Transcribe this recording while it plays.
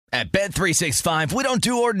At Bet365, we don't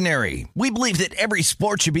do ordinary. We believe that every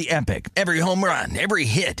sport should be epic. Every home run, every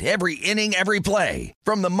hit, every inning, every play.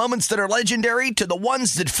 From the moments that are legendary to the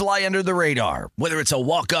ones that fly under the radar. Whether it's a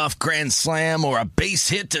walk-off grand slam or a base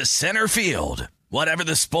hit to center field. Whatever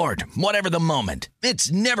the sport, whatever the moment.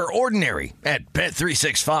 It's never ordinary at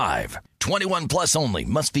Bet365. 21 plus only.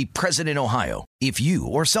 Must be present in Ohio. If you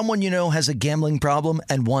or someone you know has a gambling problem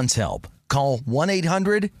and wants help, call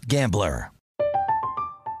 1-800-GAMBLER.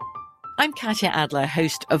 I'm Katya Adler,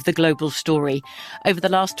 host of The Global Story. Over the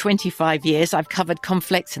last 25 years, I've covered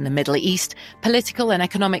conflicts in the Middle East, political and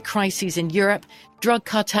economic crises in Europe, drug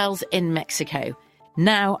cartels in Mexico.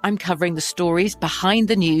 Now I'm covering the stories behind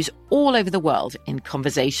the news all over the world in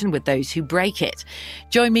conversation with those who break it.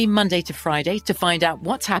 Join me Monday to Friday to find out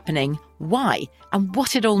what's happening, why, and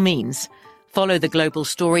what it all means. Follow The Global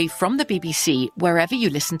Story from the BBC wherever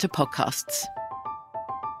you listen to podcasts.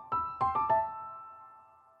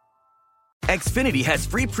 Xfinity has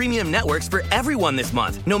free premium networks for everyone this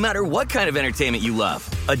month, no matter what kind of entertainment you love.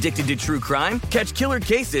 Addicted to true crime? Catch killer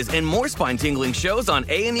cases and more spine-tingling shows on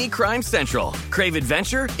A&E Crime Central. Crave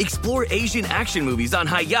adventure? Explore Asian action movies on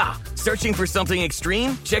Hi-Ya. Searching for something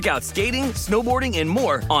extreme? Check out skating, snowboarding, and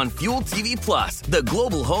more on Fuel TV Plus, the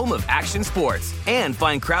global home of action sports. And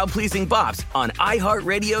find crowd-pleasing bops on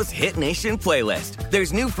iHeartRadio's Hit Nation playlist.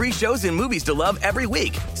 There's new free shows and movies to love every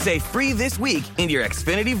week. Say free this week in your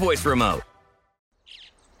Xfinity voice remote.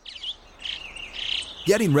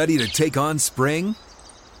 Getting ready to take on spring?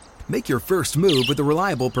 Make your first move with the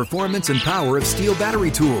reliable performance and power of Steel battery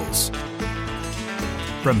tools.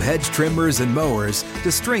 From hedge trimmers and mowers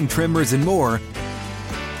to string trimmers and more,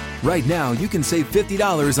 right now you can save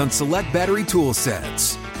 $50 on select battery tool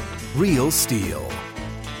sets. Real Steel.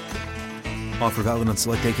 Offer valid on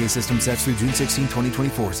select AK system sets through June 16,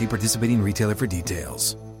 2024. See participating retailer for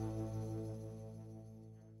details.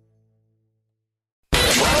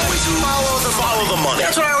 Follow the money.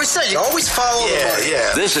 That's what I always say. You always follow the money.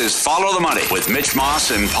 Yeah. This is Follow the Money with Mitch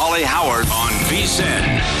Moss and Paulie Howard on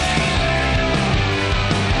VSiN.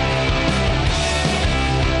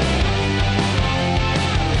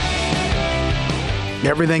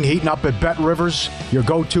 Everything heating up at Bet Rivers, your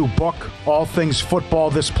go-to book, all things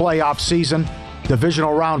football this playoff season,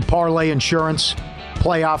 divisional round parlay insurance,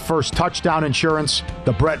 playoff first touchdown insurance,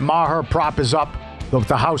 the Brett Maher prop is up with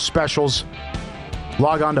the house specials.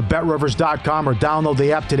 Log on to BetRivers.com or download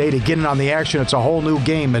the app today to get in on the action. It's a whole new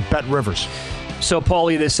game at Bet Rivers. So,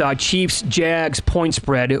 Paulie, this Chiefs-Jags point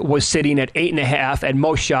spread was sitting at 8.5 at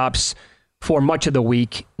most shops for much of the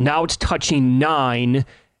week. Now it's touching 9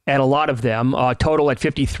 at a lot of them, total at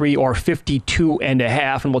 53 or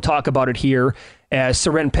 52.5. And we'll talk about it here as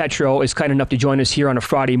Seren Petro is kind enough to join us here on a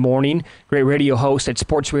Friday morning. Great radio host at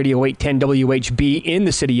Sports Radio 810 WHB in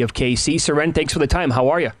the city of KC. Seren, thanks for the time. How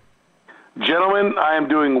are you? Gentlemen, I am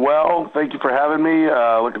doing well. Thank you for having me.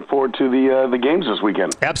 Looking forward to the games this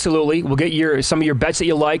weekend. Absolutely. We'll get some of your bets that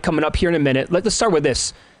you like coming up here in a minute. Let's start with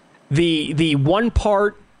this. The one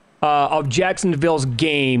part of Jacksonville's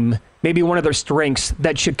game, maybe one of their strengths,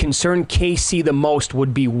 that should concern KC the most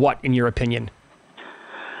would be what, in your opinion?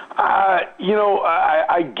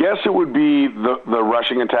 I guess it would be the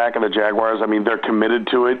rushing attack of the Jaguars. I mean, they're committed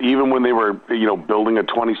to it. Even when they were, building a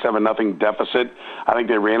 27-0 deficit, I think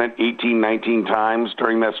they ran it 18, 19 times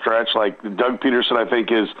during that stretch. Like, Doug Peterson, I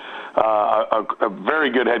think, is a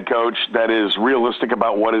very good head coach that is realistic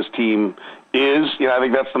about what his team is. I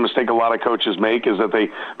think that's the mistake a lot of coaches make, is that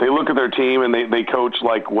they look at their team and they coach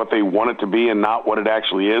like what they want it to be and not what it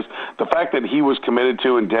actually is. The fact that he was committed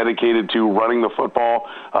to and dedicated to running the football,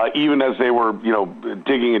 even as they were,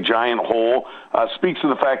 digging a giant hole, speaks to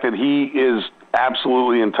the fact that he is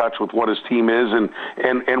absolutely in touch with what his team is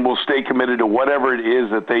and will stay committed to whatever it is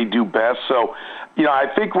that they do best. So, I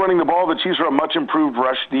think running the ball, the Chiefs are a much improved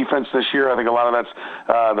rush defense this year. I think a lot of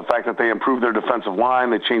that's the fact that they improved their defensive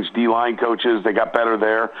line. They changed D-line coaches. They got better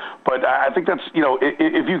there. But I think that's,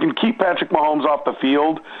 if you can keep Patrick Mahomes off the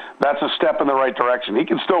field, that's a step in the right direction. He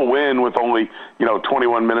can still win with only,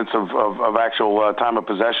 21 minutes of actual time of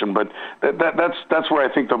possession. But that's where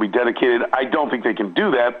I think they'll be dedicated. I don't think they can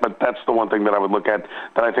do that, but that's the one thing that I would look at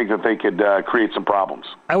that I think that they could create some problems.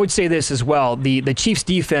 I would say this as well. The Chiefs'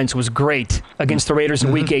 defense was great against the Raiders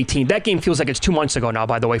in Week 18. That game feels like it's 2 months ago now,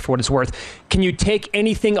 by the way, for what it's worth. Can you take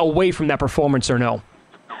anything away from that performance or no?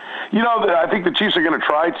 I think the Chiefs are going to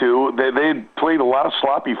try to. They played a lot of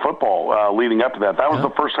sloppy football leading up to that. That was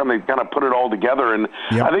the first time they kind of put it all together. And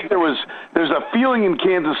I think there's a feeling in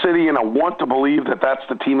Kansas City, and I want to believe that that's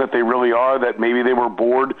the team that they really are, that maybe they were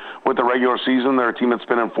bored with the regular season. They're a team that's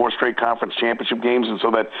been in 4 straight conference championship games, and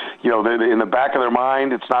so that, in the back of their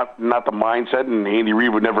mind, it's not the mindset, and Andy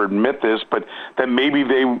Reid would never admit this, but that maybe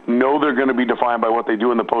they know they're going to be defined by what they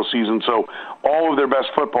do in the postseason. So all of their best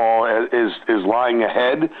football is lying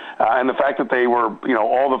ahead, and the fact that they were,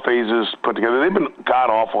 all the phases put together, they've been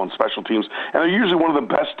god-awful on special teams, and they're usually one of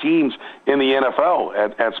the best teams in the NFL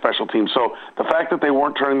at special teams. So the fact that they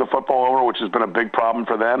weren't turning the football over, which has been a big problem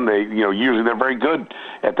for them, usually they're very good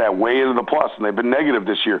at that, way into the plus, and they've been negative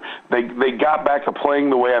this year. They got back to playing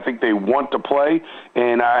the way I think they want to play,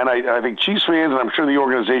 and I think Chiefs fans, and I'm sure the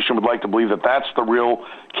organization would like to believe that that's the real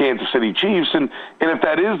Kansas City Chiefs, and if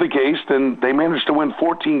that is the case, then they managed to win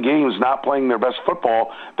 14 games not playing their best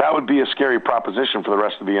football. That would be a scary proposition for the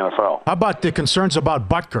rest of the NFL. How about the concerns about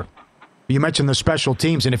Butker? You mentioned the special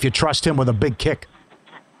teams, and if you trust him with a big kick.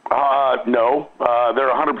 No, they're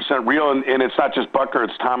 100% real, and it's not just Butker,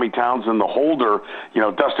 it's Tommy Townsend, the holder.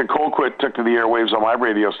 Dustin Colquitt took to the airwaves on my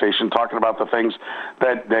radio station talking about the things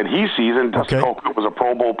that he sees, and Dustin Colquitt was a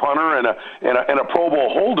Pro Bowl punter and a Pro Bowl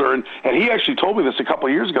holder, and he actually told me this a couple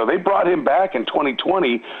of years ago. They brought him back in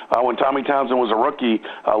 2020 when Tommy Townsend was a rookie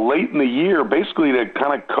late in the year, basically to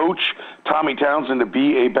kind of coach Tommy Townsend to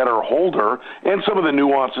be a better holder and some of the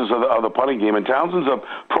nuances of the punting game. And Townsend's a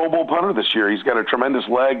Pro Bowl punter this year. He's got a tremendous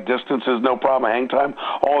leg, distances, no problem, hang time,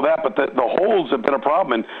 all of that. But the holds have been a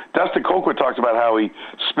problem. And Dustin Colquitt talked about how he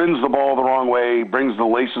spins the ball the wrong way, brings the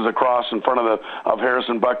laces across in front of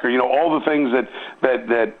Harrison Butker. All the things that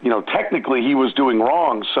technically he was doing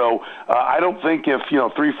wrong. So I don't think if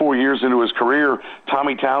 3-4 years into his career,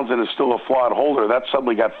 Tommy Townsend is still a flawed holder. That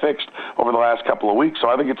suddenly got fixed over the last couple of weeks. So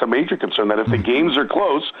I think it's a major concern that if the games are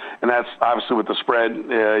close, and that's obviously with the spread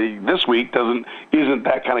this week isn't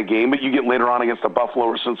that kind of game, but you get later on against a Buffalo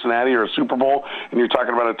or Cincinnati or a Super Bowl, and you're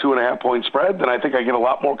talking about a 2.5-point spread, then I think I get a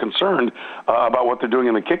lot more concerned about what they're doing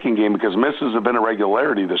in the kicking game, because misses have been a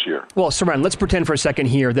regularity this year. Well, Saran, let's pretend for a second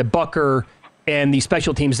here that Butker and the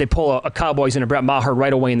special teams, they pull a Cowboys and a Brett Maher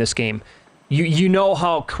right away in this game. You know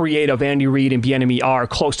how creative Andy Reid and Bieniemy are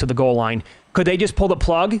close to the goal line. Could they just pull the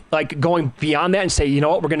plug, like going beyond that and say, you know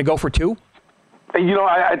what, we're going to go for 2?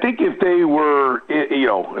 I think if they were,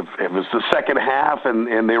 if it was the second half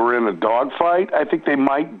and they were in a dogfight, I think they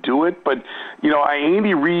might do it. But,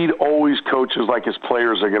 Andy Reid always coaches like his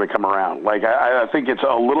players are going to come around. Like, I think it's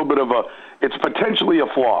a little bit of it's potentially a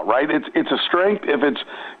flaw, right? It's a strength if it's,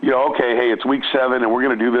 okay, hey, it's week 7 and we're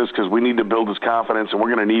going to do this because we need to build his confidence and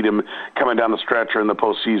we're going to need him coming down the stretch or in the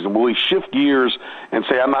postseason. Will he shift gears and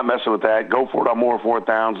say, I'm not messing with that, go for it on more 4th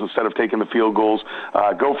downs instead of taking the field goals,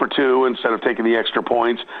 go for 2 instead of taking the extra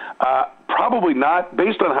points? Probably not.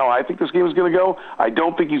 Based on how I think this game is going to go, I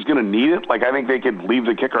don't think he's going to need it. Like, I think they could leave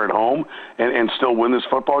the kicker at home and still win this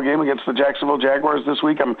football game against the Jacksonville Jaguars this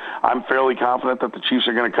week. I'm fairly confident that the Chiefs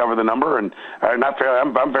are going to cover the number, and not fairly.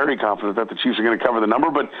 I'm very confident that the Chiefs are going to cover the number.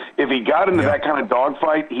 But if he got into that kind of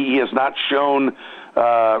dogfight, he has not shown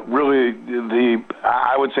really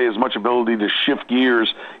I would say as much ability to shift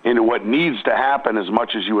gears into what needs to happen as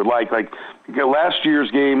much as you would like. Like last year's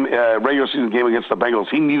game, regular season game against the Bengals,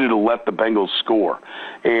 he needed to let the Bengals score,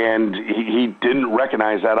 and he didn't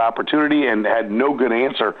recognize that opportunity and had no good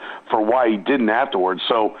answer for why he didn't afterwards.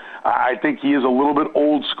 So I think he is a little bit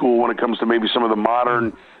old school when it comes to maybe some of the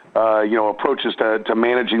modern approaches to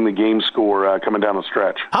managing the game score coming down the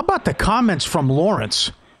stretch. How about the comments from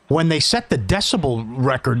Lawrence when they set the decibel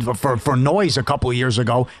record for noise a couple of years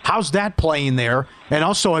ago? How's that playing there? And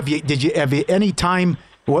also, have you any time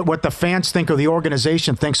what the fans think or the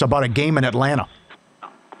organization thinks about a game in Atlanta?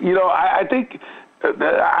 I think.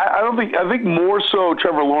 I think more so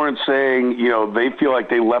Trevor Lawrence saying, they feel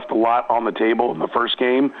like they left a lot on the table in the first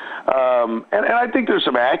game. And I think there's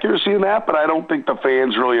some accuracy in that, but I don't think the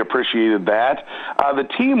fans really appreciated that. The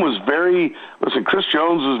team was Chris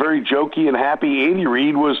Jones was very jokey and happy. Andy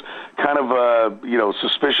Reid was kind of,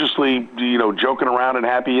 suspiciously, joking around and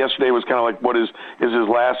happy. Yesterday was kind of like what is his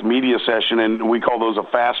last media session, and we call those a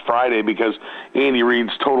Fast Friday because Andy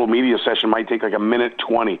Reid's total media session might take like a minute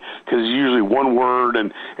 20 because usually one word word,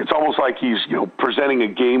 and it's almost like he's presenting a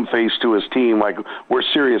game face to his team, like we're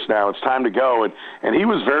serious now, it's time to go. And he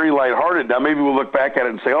was very lighthearted. Now maybe we'll look back at it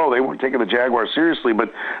and say, oh, they weren't taking the Jaguars seriously,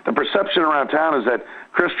 but the perception around town is that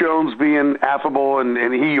Chris Jones being affable,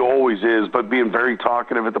 and he always is, but being very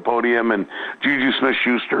talkative at the podium, and Juju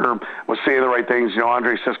Smith-Schuster was saying the right things.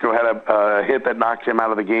 Andre Sisco had a hit that knocked him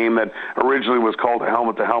out of the game that originally was called a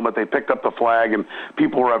helmet to helmet. They picked up the flag, and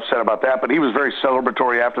people were upset about that, but he was very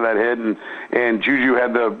celebratory after that hit, and Juju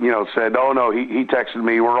had said, oh, no, he texted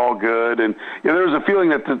me, we're all good. And there was a feeling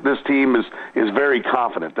that this team is very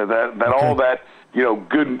confident, that all that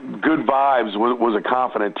good vibes was a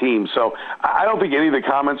confident team. So I don't think any of the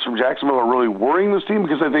comments from Jacksonville are really worrying this team,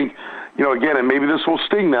 because I think, again, and maybe this will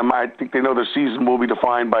sting them, I think they know their season will be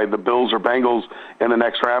defined by the Bills or Bengals in the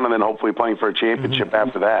next round, and then hopefully playing for a championship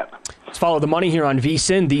after that. Let's follow the money here on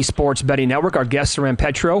VSiN, the Sports Betting Network. Our guest, Soren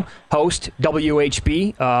Petro, host,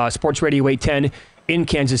 WHB, Sports Radio 810 in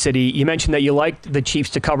Kansas City. You mentioned that you liked the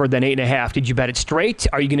Chiefs to cover than 8.5. Did you bet it straight?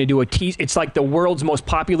 Are you going to do a tease? It's like the world's most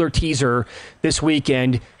popular teaser this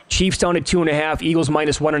weekend. Chiefs down at 2.5, Eagles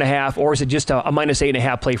minus 1.5, or is it just a minus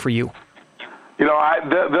 8.5 play for you?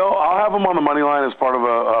 I'll have them on the money line as part of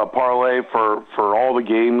a parlay for all the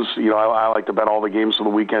games. I like to bet all the games for the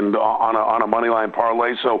weekend on a money line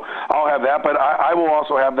parlay, so I'll have that. But I will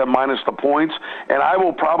also have them minus the points, and I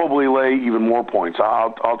will probably lay even more points.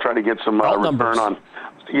 I'll try to get some return on.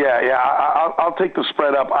 Yeah, I'll take the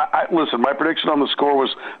spread up. Listen, my prediction on the score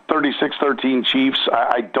was 36-13 Chiefs.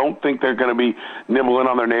 I don't think they're going to be nibbling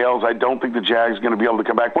on their nails. I don't think the Jags are going to be able to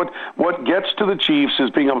come back. What gets to the Chiefs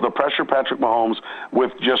is being able to pressure Patrick Mahomes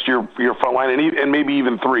with just your front line and maybe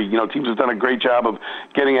even three. Teams have done a great job of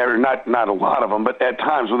getting after, not a lot of them, but at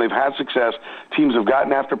times when they've had success, teams have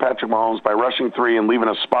gotten after Patrick Mahomes by rushing three and leaving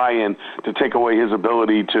a spy in to take away his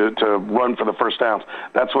ability to run for the first downs.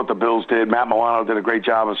 That's what the Bills did. Matt Milano did a great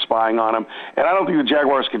job of spying on him, and I don't think the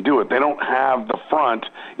Jaguars can do it. They don't have the front,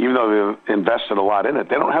 even though they've invested a lot in it.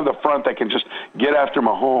 They don't have the front that can just get after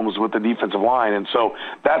Mahomes with the defensive line, and so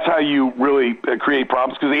that's how you really create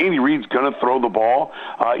problems, because Andy Reid's going to throw the ball,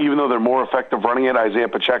 even though they're more effective running it. Isaiah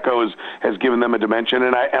Pacheco has given them a dimension,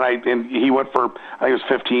 and he went for, I think it was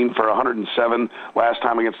 15 for 107 last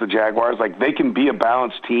time against the Jaguars. Like, they can be a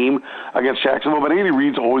balanced team against Jacksonville, but Andy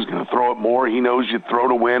Reid's always going to throw it more. He knows you throw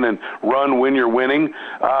to win and run when you're winning.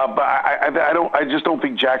 But I just don't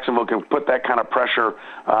think Jacksonville can put that kind of pressure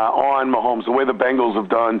on Mahomes the way the Bengals have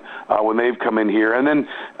done when they've come in here. And then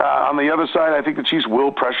on the other side, I think the Chiefs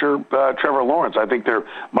will pressure Trevor Lawrence. I think they're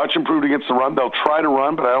much improved against the run. They'll try to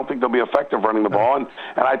run, but I don't think they'll be effective running the ball. And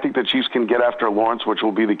I think the Chiefs can get after Lawrence, which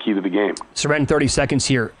will be the key to the game. Soren, 30 seconds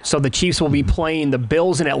here. So the Chiefs will be playing the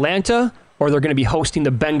Bills in Atlanta, or they're going to be hosting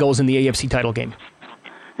the Bengals in the AFC title game?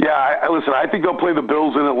 Yeah, listen, I think they'll play the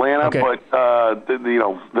Bills in Atlanta, okay. But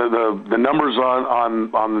the numbers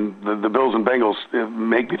on the Bills and Bengals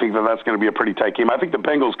make me think that that's going to be a pretty tight game. I think the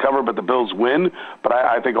Bengals cover, but the Bills win. But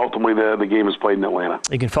I think ultimately the game is played in Atlanta.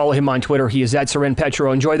 You can follow him on Twitter. He is at Soren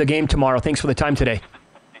Petro. Enjoy the game tomorrow. Thanks for the time today.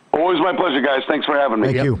 Always my pleasure, guys. Thanks for having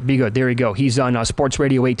me. Thank you. Be good. There you go. He's on Sports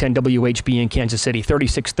Radio 810 WHB in Kansas City.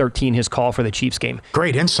 36-13 his call for the Chiefs game.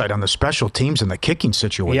 Great insight on the special teams and the kicking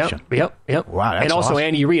situation. Yep. Wow, that's and also awesome.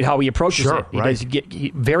 Andy Reid, how he approaches it. He does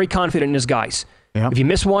get very confident in his guys. Yep. If you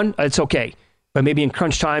miss one, it's okay. But maybe in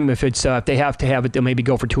crunch time, if they have to have it, they'll maybe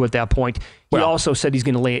go for two at that point. He also said he's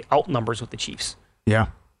going to lay out numbers with the Chiefs. Yeah.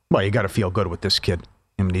 Well, you got to feel good with this kid.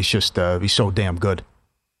 I mean, he's so damn good.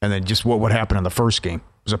 And then just what happened in the first game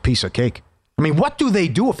was a piece of cake. I mean, what do they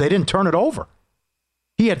do if they didn't turn it over?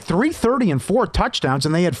 He had 330 and 4 touchdowns,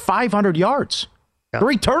 and they had 500 yards. Yeah.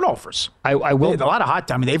 3 turnovers. I will. A lot of hot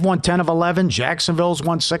time. I mean, they've won 10 of 11. Jacksonville's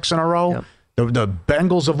won 6 in a row. Yeah. The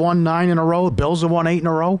Bengals have won 9 in a row. The Bills have won 8 in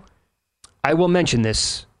a row. I will mention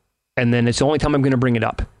this, and then it's the only time I'm going to bring it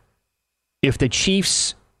up. If the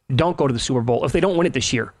Chiefs don't go to the Super Bowl, if they don't win it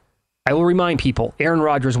this year, I will remind people, Aaron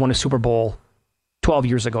Rodgers won a Super Bowl 12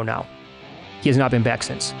 years ago now. He has not been back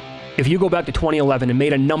since. If you go back to 2011 and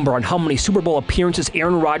made a number on how many Super Bowl appearances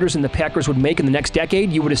Aaron Rodgers and the Packers would make in the next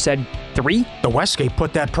decade, you would have said 3. The Westgate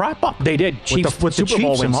put that prop up. They did. Chiefs with the Super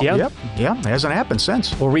Bowl wins. Yeah, it hasn't happened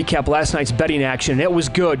since. We'll recap last night's betting action. It was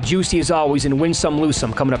good, juicy as always, and win some, lose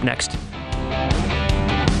some. Coming up next.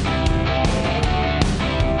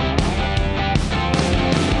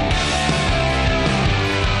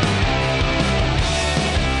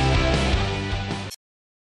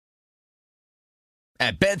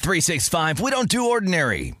 At Bet365, we don't do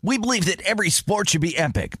ordinary. We believe that every sport should be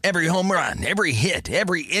epic. Every home run, every hit,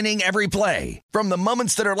 every inning, every play. From the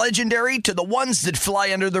moments that are legendary to the ones that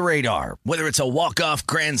fly under the radar. Whether it's a walk-off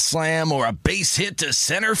grand slam or a base hit to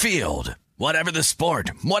center field. Whatever the sport,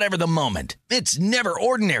 whatever the moment, it's never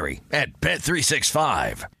ordinary at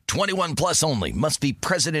Bet365. 21 plus only. Must be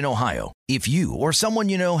present in Ohio. If you or someone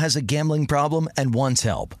you know has a gambling problem and wants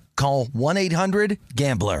help, call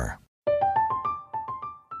 1-800-GAMBLER.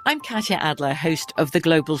 I'm Katya Adler, host of The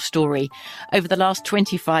Global Story. Over the last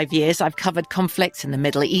 25 years, I've covered conflicts in the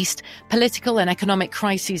Middle East, political and economic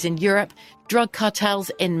crises in Europe, drug cartels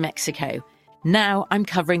in Mexico. Now I'm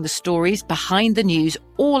covering the stories behind the news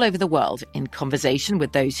all over the world in conversation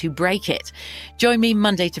with those who break it. Join me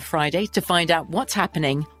Monday to Friday to find out what's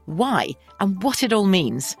happening, why, and what it all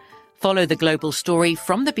means. Follow The Global Story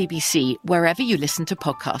from the BBC wherever you listen to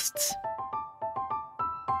podcasts.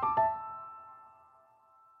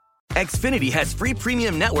 Xfinity has free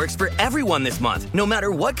premium networks for everyone this month, no matter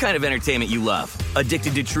what kind of entertainment you love.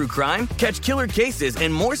 Addicted to true crime? Catch killer cases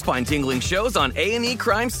and more spine-tingling shows on A&E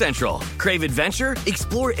Crime Central. Crave adventure?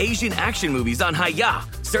 Explore Asian action movies on Hi-YAH.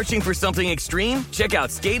 Searching for something extreme? Check out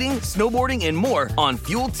skating, snowboarding, and more on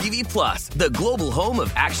Fuel TV Plus, the global home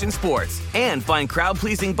of action sports. And find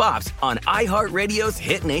crowd-pleasing bops on iHeartRadio's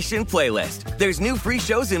Hit Nation playlist. There's new free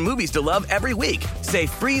shows and movies to love every week. Say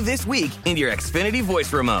free this week in your Xfinity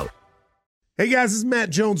voice remote. Hey guys, this is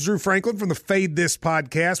Matt Jones, Drew Franklin from the Fade This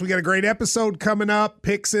podcast. We got a great episode coming up,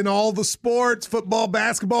 picks in all the sports, football,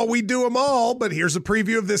 basketball, we do them all, but here's a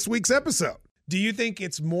preview of this week's episode. Do you think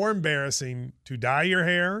it's more embarrassing to dye your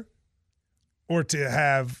hair or to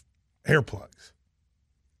have hair plugs?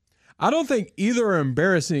 I don't think either are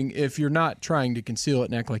embarrassing if you're not trying to conceal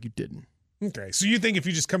it and act like you didn't. Okay, so you think if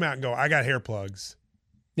you just come out and go, I got hair plugs.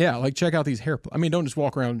 Yeah, like check out these hair plugs. I mean, don't just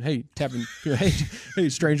walk around, hey, tapping, hey,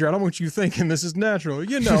 stranger, I don't want you thinking this is natural.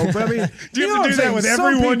 You know, but I mean, do you have to do that with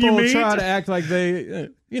everyone you meet? Try to act like they,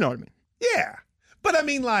 you know what I mean? Yeah. But I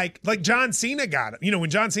mean, like John Cena got it. You know, when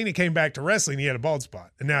John Cena came back to wrestling, he had a bald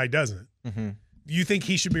spot, and now he doesn't. Mm-hmm. Do you think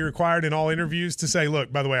he should be required in all interviews to say,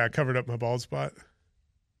 look, by the way, I covered up my bald spot?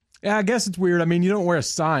 Yeah, I guess it's weird. I mean, you don't wear a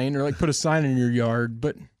sign or like put a sign in your yard,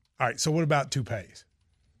 but. All right, so what about toupees?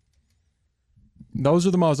 Those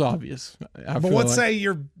are the most obvious. But let's say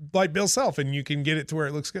you're like Bill Self and you can get it to where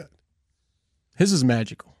it looks good. His is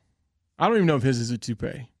magical. I don't even know if his is a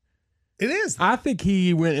toupee. It is. I think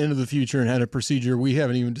he went into the future and had a procedure we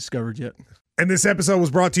haven't even discovered yet. And this episode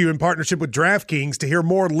was brought to you in partnership with DraftKings. To hear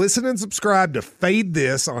more, listen and subscribe to Fade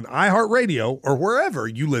This on iHeartRadio or wherever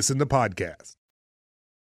you listen to podcasts.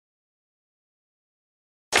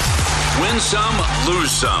 Win Some,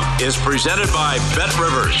 Lose Some is presented by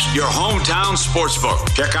BetRivers, your hometown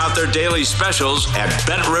sportsbook. Check out their daily specials at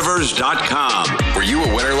BetRivers.com. Were you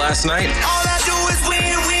a winner last night? All I do is win,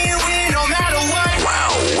 no matter what.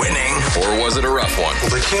 Wow, winning. Or was it a rough one? Well,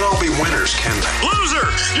 they can't all be winners, can they? Loser!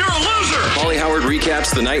 You're a loser! Paulie Howard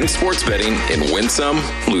recaps the night in sports betting in Win Some,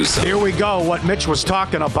 Lose Some. Here we go. What Mitch was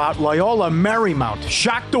talking about. Loyola Marymount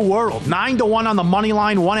shocked the world. 9-1 on the money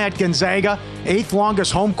line, one at Gonzaga. 8th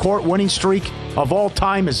longest home court winning streak of all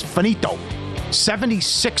time is finito.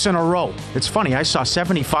 76 in a row. It's funny. I saw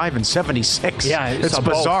 75 and 76. Yeah, it's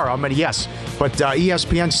bizarre. I mean, yes. But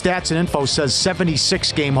ESPN Stats and Info says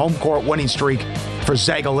 76-game home court winning streak for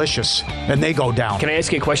Zagalicious, and they go down. Can I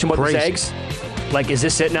ask you a question about the Zags? Like, is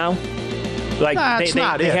this it now? Like, they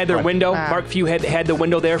had their window. Mark Few had the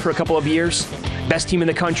window there for a couple of years. Best team in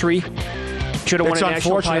the country. Should have won a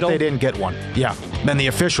national title. It's unfortunate they didn't get one. Yeah. Then the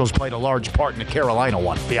officials played a large part in the Carolina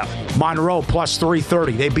one. Yeah. Monroe plus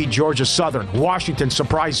 330. They beat Georgia Southern. Washington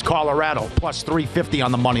surprised Colorado plus 350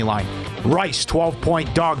 on the money line. Rice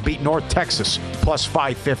 12-point dog beat North Texas plus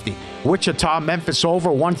 550. Wichita, Memphis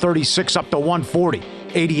over 136 up to 140.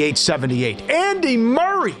 88-78. Andy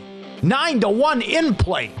Murray 9-1 in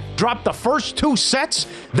play. Dropped the first 2 sets.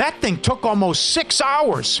 That thing took almost 6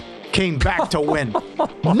 hours. Came back to win.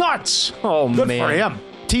 Nuts. Oh, Good man. for him.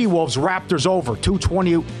 T-Wolves, Raptors over.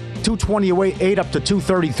 228 up to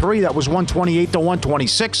 233. That was 128 to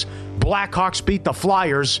 126. Blackhawks beat the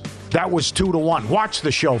Flyers. That was 2-1. Watch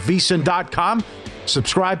the show. VSiN.com.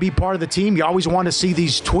 Subscribe, be part of the team. You always want to see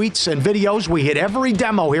these tweets and videos. We hit every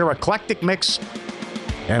demo here. Eclectic Mix.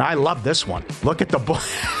 And I love this one. Look at the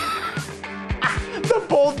The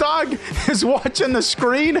bulldog is watching the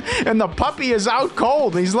screen, and the puppy is out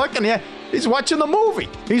cold. He's looking at. He's watching the movie.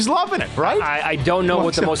 He's loving it, right? I don't know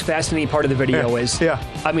what the most fascinating part of the video is. Yeah.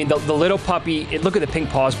 I mean, the little puppy. Look at the pink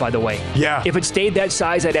paws, by the way. Yeah. If it stayed that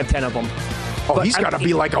size, I'd have 10 of them. Oh, he's got to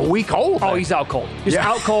be like a week old. Oh, he's out cold. He's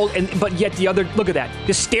out cold, but yet the other. Look at that.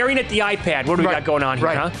 Just staring at the iPad. What do we got going on here,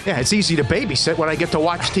 huh? Yeah, it's easy to babysit when I get to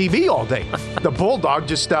watch TV all day. The bulldog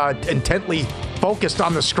just intently focused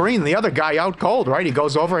on the screen. The other guy out cold, right? He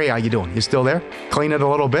goes over. Hey, how you doing? You still there? Clean it a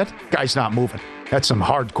little bit. Guy's not moving. That's some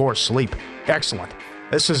hardcore sleep. Excellent.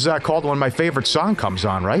 This is called when my favorite song comes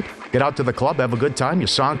on, right? Get out to the club, have a good time. Your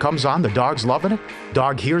song comes on. The dog's loving it.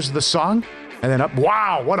 Dog hears the song. And then up.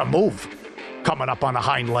 Wow, what a move. Coming up on the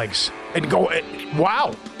hind legs. And go.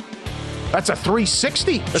 Wow. That's a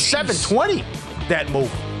 360. A 720. That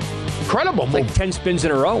move. Incredible move. Like 10 spins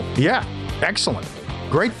in a row. Yeah. Excellent.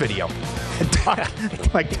 Great video.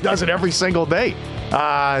 Like does it every single day.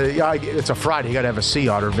 It's a Friday. You got to have a sea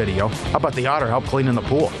otter video. How about the otter help cleaning the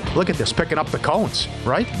pool? Look at this, picking up the cones,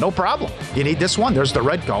 right? No problem. You need this one. There's the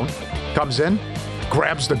red cone. Comes in,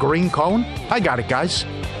 grabs the green cone. I got it, guys.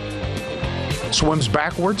 Swims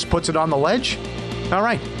backwards, puts it on the ledge. All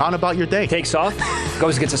right, on about your day. Takes off,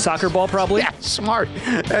 goes against a soccer ball probably. Yeah, smart.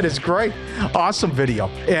 That is great. Awesome video.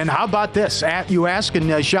 And how about this? You ask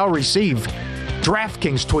and shall receive.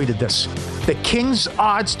 DraftKings tweeted this. The Kings'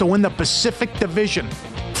 odds to win the Pacific Division,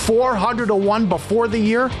 400-1 before the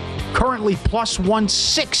year, currently plus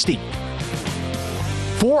 160.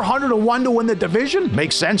 400-1 to win the division?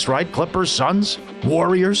 Makes sense, right? Clippers, Suns,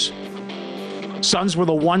 Warriors. Suns were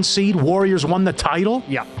the 1 seed. Warriors won the title.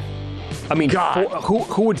 Yeah. I mean,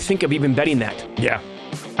 who would think of even betting that? Yeah.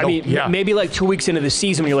 I mean, maybe like 2 weeks into the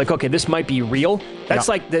season, when you're like, okay, this might be real. That's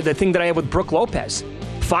like the thing that I have with Brook Lopez.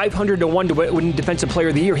 500-1 to win Defensive Player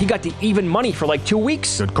of the Year. He got the even money for like 2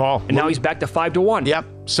 weeks. Good call. And now he's back to 5-1. Yep.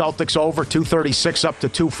 Celtics over 236 up to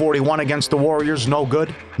 241 against the Warriors. No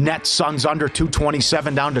good. Nets, Suns under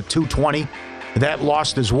 227 down to 220. That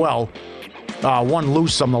lost as well. One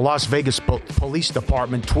loose from the Las Vegas Police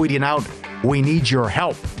Department tweeting out, "We need your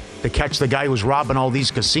help to catch the guy who's robbing all these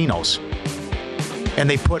casinos." And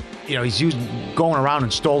they put, he's going around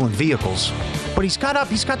in stolen vehicles. But he's got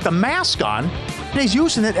the mask on, and he's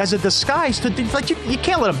using it as a disguise to, like, you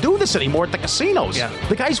can't let him do this anymore at the casinos. Yeah.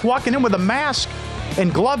 The guy's walking in with a mask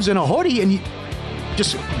and gloves and a hoodie, and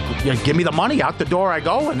just give me the money, out the door I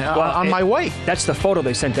go, and on my way. That's the photo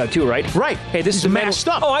they sent out too, right? Right. Hey, this is a man masked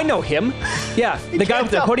up. Oh, I know him. Yeah, the guy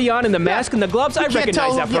with the hoodie on and the mask and the gloves. I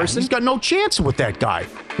recognize that person. He's got no chance with that guy.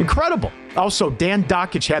 Incredible. Also, Dan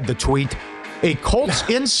Dockich had the tweet. A Colts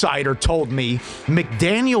insider told me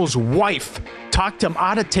McDaniel's wife talked him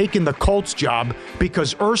out of taking the Colts job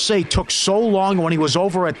because Irsay took so long when he was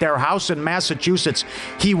over at their house in Massachusetts.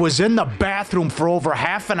 He was in the bathroom for over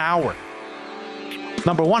half an hour.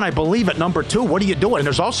 Number one, I believe it. Number two, what are you doing? And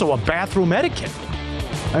there's also a bathroom etiquette.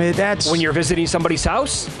 I mean, that's... When you're visiting somebody's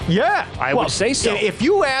house? Yeah. I would say so. If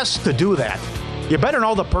you ask to do that, you better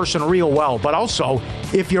know the person real well. But also,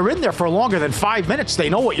 if you're in there for longer than 5 minutes, they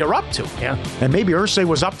know what you're up to. Yeah. And maybe Irsay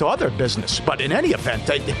was up to other business. But in any event,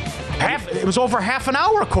 it was over half an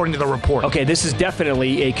hour, according to the report. Okay, this is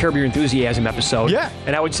definitely a Curb Your Enthusiasm episode. Yeah.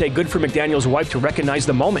 And I would say good for McDaniel's wife to recognize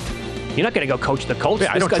the moment. You're not going to go coach the Colts.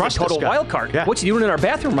 Yeah, I don't trust a total this guy. wild card. Yeah. What's he doing in our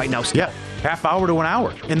bathroom right now, Steve? Yeah, half hour to an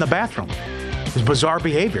hour in the bathroom. It's bizarre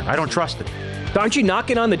behavior. I don't trust it. Aren't you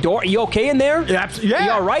knocking on the door? Are you okay in there? Yeah. Are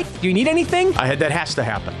you all right? Do you need anything? That has to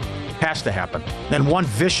happen. Has to happen. Then one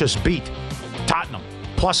vicious beat. Tottenham,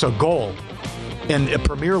 plus a goal in the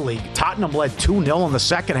Premier League. Tottenham led 2-0 in the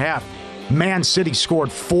second half. Man City scored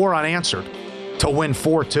 4 unanswered to win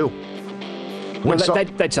 4-2. Well,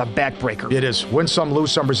 that's a backbreaker. It is. Win some,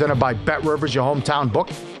 lose some. Presented by Bet Rivers, your hometown book.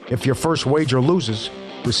 If your first wager loses,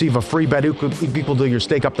 receive a free bet equal to your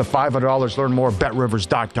stake up to $500. Learn more at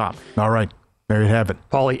BetRivers.com. All right. There you have it.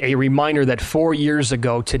 Paulie, a reminder that 4 years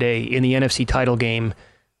ago today in the NFC title game,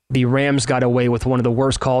 the Rams got away with one of the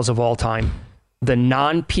worst calls of all time. The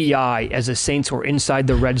non-PI as the Saints were inside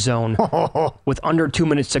the red zone. With under 2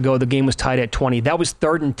 minutes to go, the game was tied at 20. That was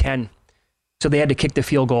 3rd and 10. So they had to kick the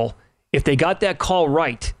field goal. If they got that call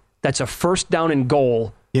right, that's a first down and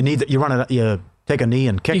goal. You take a knee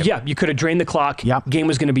and kick it. Yeah, you could have drained the clock. Yep. Game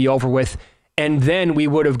was going to be over with. And then we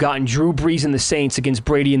would have gotten Drew Brees and the Saints against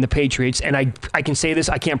Brady and the Patriots. And I can say this,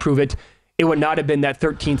 I can't prove it. It would not have been that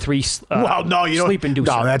 13-3 sleep inducer.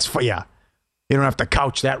 No, that's yeah. You don't have to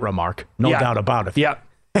couch that remark. No doubt about it. Yeah.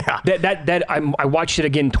 I watched it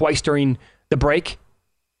again twice during the break.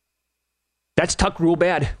 That's Tuck rule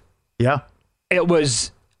bad. Yeah. It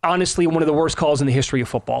was honestly one of the worst calls in the history of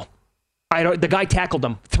football. The guy tackled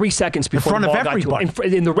him 3 seconds before the ball got to him.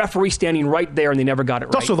 And the referee standing right there, and they never got it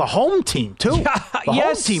right. It's also the home team, too. The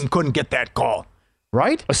home team couldn't get that call,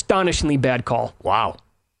 right? Astonishingly bad call. Wow.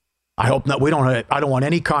 I hope not. I don't want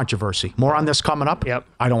any controversy. More on this coming up. Yep.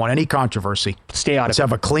 I don't want any controversy. Stay out of it. Let's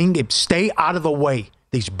have a clean game. Stay out of the way.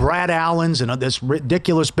 These Brad Allens and this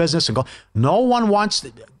ridiculous business. And no one wants,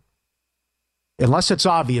 unless it's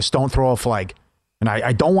obvious, don't throw a flag. And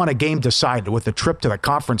I don't want a game decided with a trip to the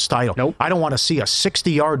conference title. Nope. I don't want to see a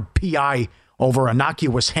 60-yard PI over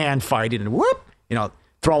innocuous hand fight and whoop.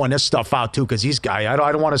 throwing this stuff out, too, because these guys,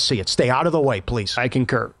 I don't want to see it. Stay out of the way, please. I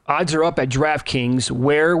concur. Odds are up at DraftKings.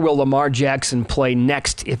 Where will Lamar Jackson play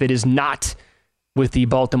next if it is not with the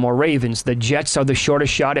Baltimore Ravens? The Jets are the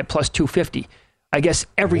shortest shot at plus 250. I guess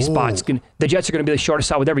every spot's going to... The Jets are going to be the shortest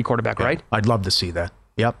shot with every quarterback, right? I'd love to see that.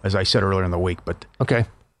 Yep, as I said earlier in the week, but... Okay.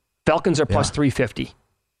 Falcons are plus 350.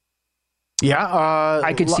 Yeah,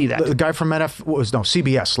 I can see that. The guy from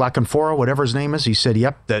CBS, Lockenfora, whatever his name is, he said,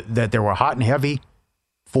 that they were hot and heavy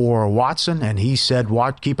for Watson, and he said,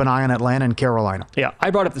 keep an eye on Atlanta and Carolina. Yeah,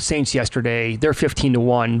 I brought up the Saints yesterday. They're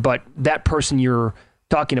 15-1, but that person you're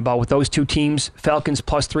talking about with those two teams, Falcons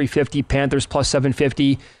plus 350, Panthers plus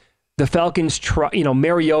 750. The Falcons,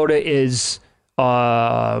 Mariota is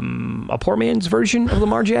a poor man's version of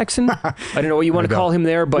Lamar Jackson. I don't know what you want to call him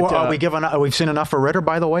there, but we've seen enough for Ritter,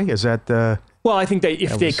 by the way. Is that? Well, I think that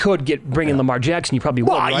if they could bring in Lamar Jackson, you probably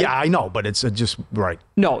would. Right? Yeah, I know, but it's just right.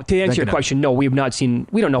 No, to answer your question, no, we have not seen.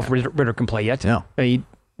 We don't know if Ritter can play yet. No, a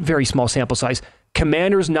very small sample size.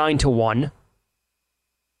 Commanders 9-1.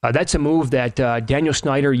 That's a move that Daniel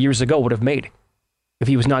Snyder years ago would have made if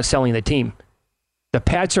he was not selling the team. The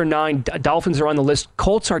Pats are 9. Dolphins are on the list.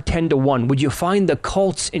 Colts are 10-1. Would you find the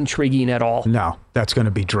Colts intriguing at all? No, that's going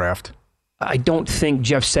to be draft. I don't think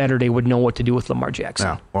Jeff Saturday would know what to do with Lamar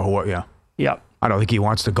Jackson. Yeah, or yeah. Yeah. I don't think he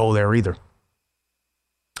wants to go there either.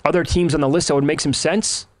 Other teams on the list that would make some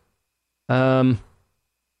sense? Well,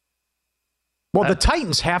 the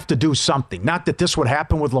Titans have to do something. Not that this would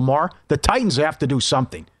happen with Lamar. The Titans have to do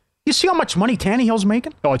something. You see how much money Tannehill's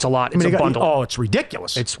making? Oh, it's a lot. It's a bundle. Oh, it's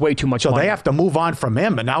ridiculous. It's way too much money. So they have to move on from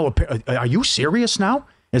him. And now, are you serious now?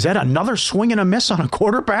 Is that another swing and a miss on a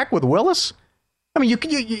quarterback with Willis? I mean,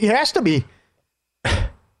 it has to be.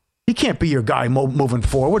 He can't be your guy moving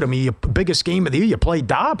forward. I mean, your biggest game of the year, you play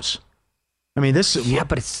Dobbs. I mean, this... Yeah,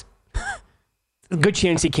 but it's... a good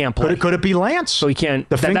chance he can't play. Could it be Lance? So he can't...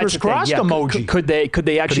 The fingers crossed emoji. Could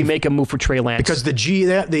they actually make a move for Trey Lance? Because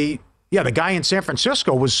the guy in San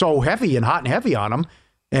Francisco was so heavy and hot and heavy on him,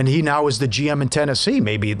 and he now is the GM in Tennessee.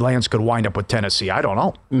 Maybe Lance could wind up with Tennessee. I don't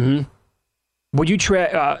know. Mm-hmm. Would you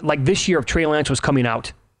like this year if Trey Lance was coming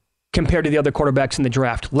out compared to the other quarterbacks in the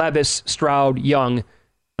draft? Levis, Stroud, Young.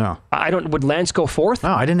 No. Would Lance go fourth?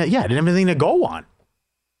 No, I didn't have anything to go on.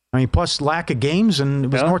 I mean, plus lack of games, and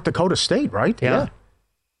it was North Dakota State, right? Yeah.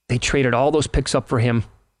 They traded all those picks up for him.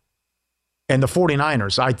 And the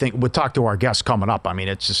 49ers, I think, we'll talk to our guests coming up. I mean,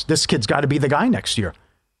 it's just, this kid's got to be the guy next year.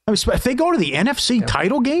 I mean, if they go to the NFC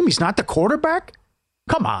title game, he's not the quarterback?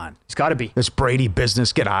 Come on. He's got to be. This Brady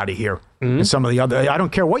business, get out of here. Mm-hmm. And some of the other, I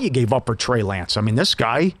don't care what you gave up for Trey Lance. I mean, this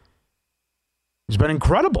guy has been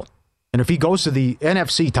incredible. And if he goes to the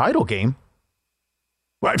NFC title game,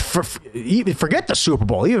 forget the Super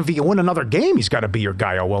Bowl. Even if he can win another game, he's got to be your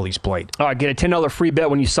guy how well he's played. All right, get a $10 free bet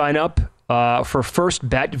when you sign up for First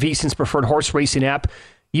Bet, VSiN's preferred horse racing app.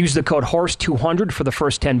 Use the code HORSE200 for the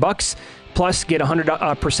first $10. Plus, get a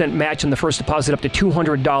 100% match on the first deposit up to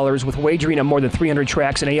 $200 with wagering on more than 300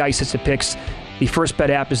 tracks and AI-assisted picks. The First Bet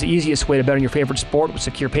app is the easiest way to bet on your favorite sport with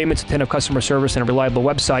secure payments, attentive customer service, and a reliable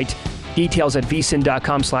website. Details at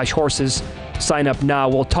vsin.com/horses. Sign up now.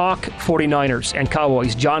 We'll talk 49ers and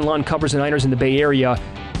Cowboys. John Lund covers the Niners in the Bay Area.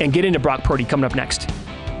 And get into Brock Purdy coming up next.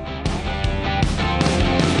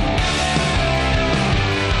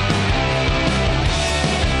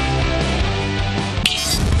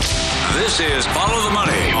 This is Follow the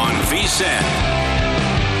Money on VSiN.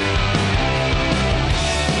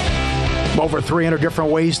 Over 300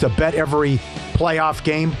 different ways to bet every playoff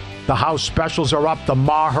game. The house specials are up. The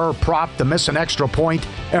Maher prop, the miss an extra point.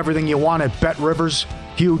 Everything you want at Bet Rivers.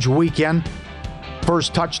 Huge weekend.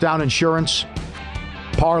 First touchdown insurance.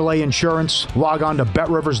 Parlay insurance. Log on to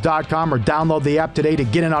BetRivers.com or download the app today to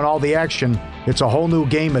get in on all the action. It's a whole new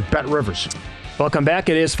game at Bet Rivers. Welcome back.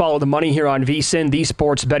 It is Follow the Money here on VSiN, the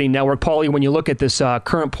Sports Betting Network. Paulie, when you look at this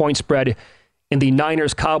current point spread in the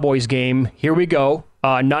Niners-Cowboys game, here we go.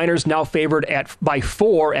 Niners now favored by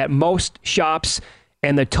 4 at most shops,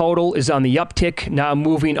 and the total is on the uptick, now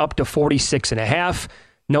moving up to 46.5.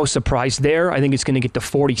 No surprise there. I think it's going to get to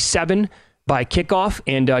 47 by kickoff,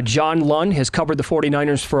 and John Lund has covered the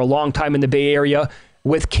 49ers for a long time in the Bay Area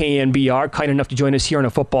with KNBR, kind enough to join us here on a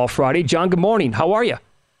Football Friday. John, good morning. How are you?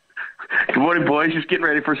 Good morning, boys. Just getting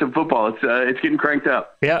ready for some football. It's getting cranked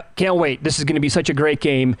up. Yeah, can't wait. This is going to be such a great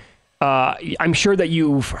game. I'm sure that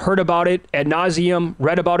you've heard about it ad nauseum,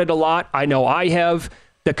 read about it a lot. I know I have.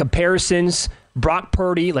 The comparisons, Brock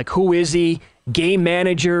Purdy, like who is he? Game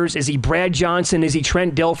managers, is he Brad Johnson? Is he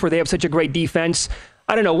Trent Dilfer? They have such a great defense.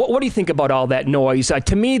 I don't know. What do you think about all that noise?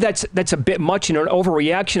 To me, that's a bit much and an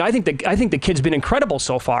overreaction. I think the kid's been incredible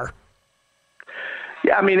so far.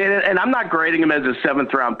 Yeah, I mean, and I'm not grading him as a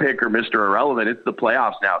 7th-round pick or Mr. Irrelevant. It's the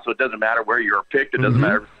playoffs now, so it doesn't matter where you're picked. It doesn't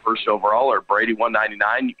matter if it's first overall or Brady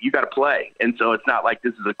 199. You got to play. And so it's not like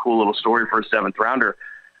this is a cool little story for a 7th-rounder.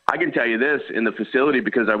 I can tell you this, in the facility,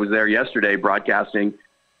 because I was there yesterday broadcasting,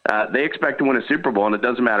 they expect to win a Super Bowl, and it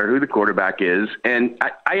doesn't matter who the quarterback is. And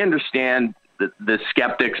I understand the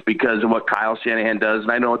skeptics because of what Kyle Shanahan does,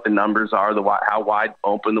 and I know what the numbers are, how wide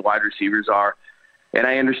open the wide receivers are. And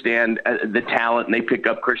I understand the talent, and they pick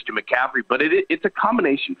up Christian McCaffrey, but it's a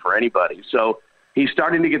combination for anybody. So he's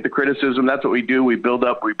starting to get the criticism. That's what we do. We build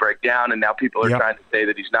up, we break down, and now people are trying to say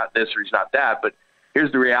that he's not this or he's not that. But here's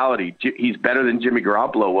the reality. He's better than Jimmy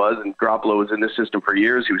Garoppolo was, and Garoppolo was in this system for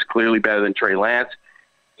years. He was clearly better than Trey Lance.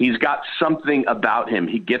 He's got something about him.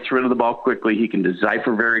 He gets rid of the ball quickly. He can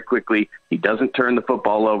decipher very quickly. He doesn't turn the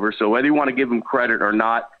football over. So whether you want to give him credit or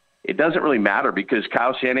not, it doesn't really matter because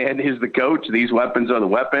Kyle Shanahan is the coach. These weapons are the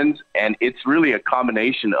weapons, and it's really a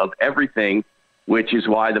combination of everything, which is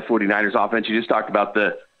why the 49ers offense, you just talked about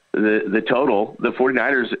the total. The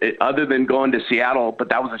 49ers, other than going to Seattle, but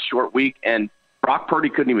that was a short week, and Brock Purdy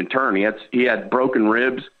couldn't even turn. He had broken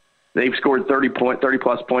ribs. They've scored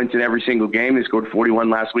 30-plus points in every single game. They scored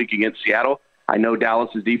 41 last week against Seattle. I know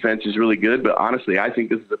Dallas's defense is really good, but honestly, I think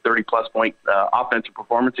this is a 30-plus point offensive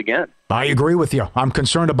performance again. I agree with you. I'm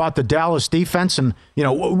concerned about the Dallas defense, and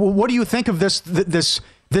what do you think of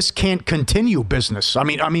this can't continue business? I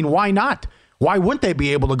mean, why not? Why wouldn't they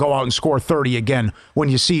be able to go out and score 30 again when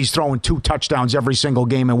you see he's throwing 2 touchdowns every single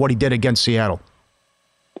game and what he did against Seattle?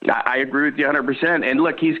 I agree with you 100%. And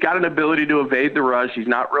look, he's got an ability to evade the rush. He's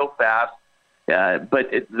not real fast, but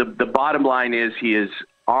the bottom line is he is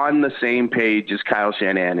on the same page as Kyle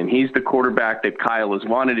Shanahan, and he's the quarterback that Kyle has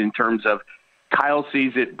wanted in terms of Kyle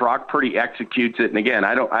sees it, Brock Purdy executes it, and again,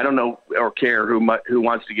 I don't know or care who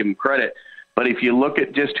wants to give him credit, but if you look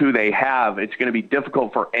at just who they have, it's going to be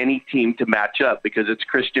difficult for any team to match up because it's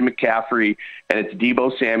Christian McCaffrey and it's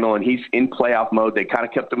Deebo Samuel, and he's in playoff mode. They kind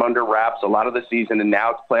of kept him under wraps a lot of the season, and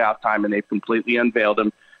now it's playoff time, and they've completely unveiled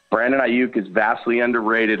him. Brandon Ayuk is vastly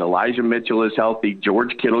underrated. Elijah Mitchell is healthy.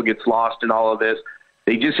 George Kittle gets lost in all of this.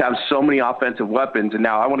 They just have so many offensive weapons, and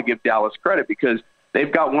now I want to give Dallas credit because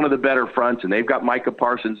they've got one of the better fronts, and they've got Micah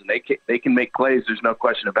Parsons, and they can make plays. There's no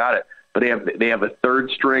question about it. But they have a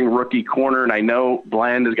third-string rookie corner, and I know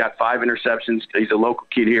Bland has got 5 interceptions. He's a local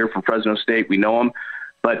kid here from Fresno State. We know him.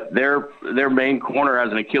 But their main corner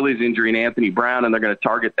has an Achilles injury in Anthony Brown, and they're going to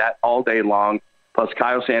target that all day long. Plus,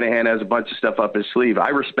 Kyle Shanahan has a bunch of stuff up his sleeve. I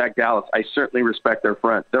respect Dallas. I certainly respect their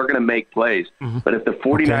front. They're going to make plays. Mm-hmm. But if the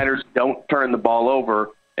 49ers don't turn the ball over,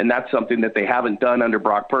 and that's something that they haven't done under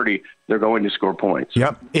Brock Purdy, they're going to score points.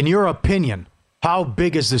 Yep. In your opinion, how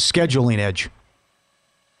big is the scheduling edge?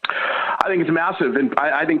 I think it's massive, and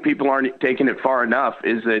I think people aren't taking it far enough,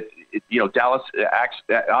 is that, Dallas,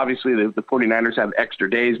 obviously the 49ers have extra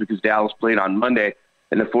days because Dallas played on Monday,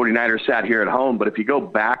 and the 49ers sat here at home. But if you go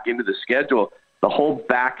back into the schedule, the whole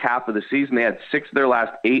back half of the season, they had 6 of their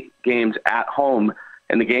last 8 games at home,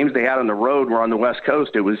 and the games they had on the road were on the West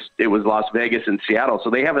Coast. It was Las Vegas and Seattle.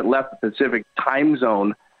 So they haven't left the Pacific time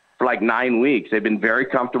zone for like 9 weeks. They've been very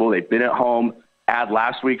comfortable. They've been at home. Add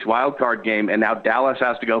last week's wild card game, and now Dallas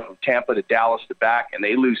has to go from Tampa to Dallas to back, and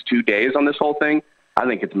they lose 2 days on this whole thing. I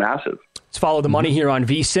think it's massive. Let's follow the money here on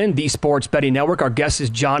VSiN, the Sports Betting Network. Our guest is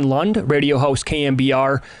John Lund, radio host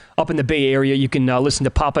KMBR up in the Bay Area. You can listen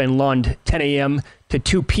to Papa and Lund 10 a.m. to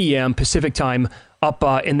 2 p.m. Pacific time up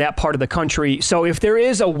in that part of the country. So if there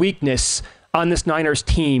is a weakness on this Niners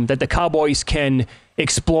team that the Cowboys can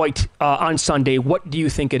exploit on Sunday, what do you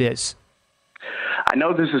think it is? I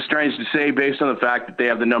know this is strange to say based on the fact that they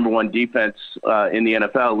have the number 1 defense in the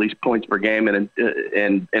NFL, at least points per game, and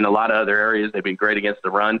in a lot of other areas they've been great against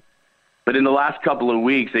the run. But in the last couple of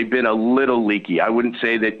weeks, they've been a little leaky. I wouldn't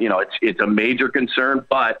say that it's a major concern,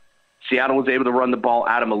 but Seattle was able to run the ball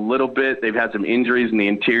at them a little bit. They've had some injuries in the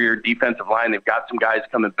interior defensive line. They've got some guys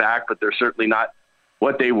coming back, but they're certainly not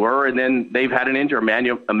what they were. And then they've had an injury,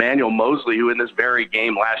 Emmanuel Mosley, who in this very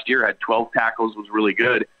game last year had 12 tackles, was really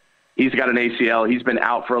good. He's got an ACL. He's been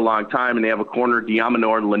out for a long time, and they have a corner,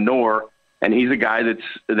 Diamonor Lenore, and he's a guy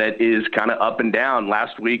that is kind of up and down.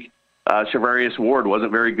 Last week, Charvarius Ward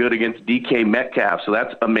wasn't very good against DK Metcalf, so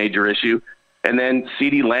that's a major issue. And then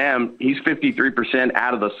CeeDee Lamb, he's 53%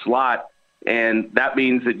 out of the slot, and that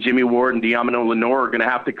means that Jimmy Ward and Diamonor Lenore are going to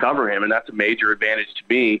have to cover him, and that's a major advantage to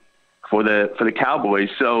me for the Cowboys.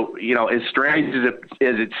 So, as strange as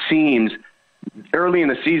it seems, early in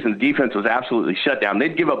the season, the defense was absolutely shut down.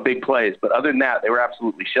 They'd give up big plays, but other than that, they were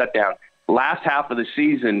absolutely shut down. Last half of the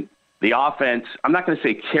season, the offense, I'm not going to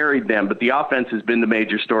say carried them, but the offense has been the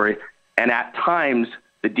major story. And at times,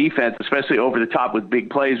 the defense, especially over the top with big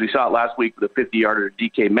plays. We saw it last week with a 50-yarder to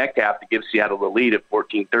DK Metcalf to give Seattle the lead at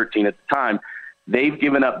 14-13 at the time. They've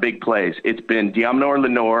given up big plays. It's been Diamanor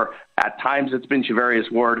Lenore. At times it's been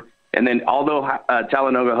Shavarius Ward. And then although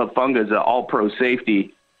Talanoa Hufanga is an all-pro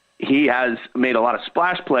safety, he has made a lot of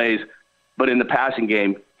splash plays, but in the passing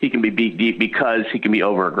game, he can be beat deep because he can be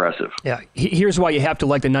over-aggressive. Yeah, here's why you have to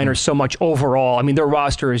like the Niners so much overall. I mean, their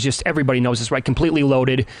roster is just, everybody knows this, right? Completely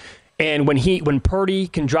loaded. And when Purdy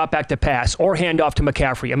can drop back to pass or hand off to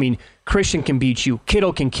McCaffrey, I mean, Christian can beat you.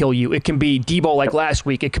 Kittle can kill you. It can be Debo like last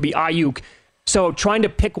week. It could be Ayuk. So trying to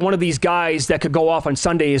pick one of these guys that could go off on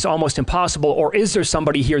Sunday is almost impossible. Or is there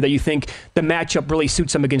somebody here that you think the matchup really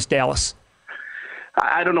suits them against Dallas?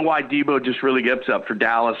 I don't know why Debo just really gets up for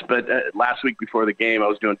Dallas, but last week before the game, I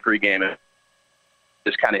was doing pregame, and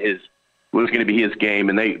just kind of was going to be his game.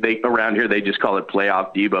 And they around here, they just call it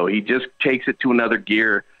playoff Debo. He just takes it to another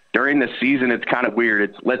gear. During the season, it's kind of weird.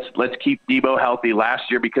 It's let's keep Debo healthy. Last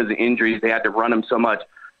year, because of injuries, they had to run him so much.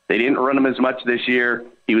 They didn't run him as much this year.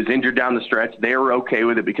 He was injured down the stretch. They were okay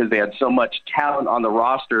with it because they had so much talent on the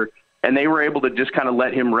roster, and they were able to just kind of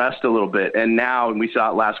let him rest a little bit. And now, and we saw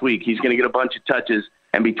it last week, he's going to get a bunch of touches.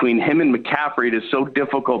 And between him and McCaffrey, it is so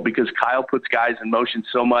difficult because Kyle puts guys in motion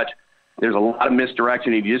so much. There's a lot of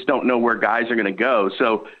misdirection. You just don't know where guys are going to go.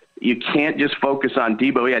 So you can't just focus on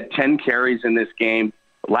Debo. He had 10 carries in this game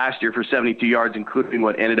last year for 72 yards, including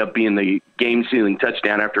what ended up being the game-sealing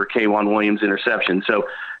touchdown after a K'Wan Williams interception. So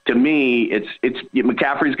to me, it's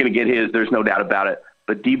McCaffrey's going to get his. There's no doubt about it.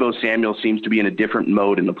 But Debo Samuel seems to be in a different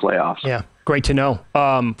mode in the playoffs. Yeah, great to know.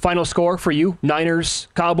 Final score for you, Niners,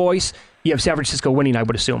 Cowboys. You have San Francisco winning, I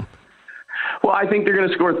would assume. Well, I think they're going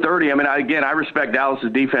to score 30. I mean, I respect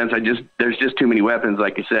Dallas' defense. There's just too many weapons,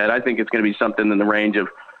 like you said. I think it's going to be something in the range of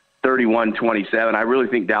 31-27. I really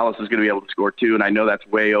think Dallas is going to be able to score 2, and I know that's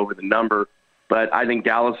way over the number. But I think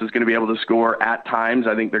Dallas is going to be able to score at times.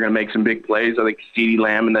 I think they're going to make some big plays. I think CeeDee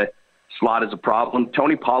Lamb in the slot is a problem.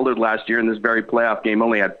 Tony Pollard last year in this very playoff game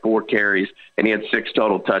only had 4 carries, and he had 6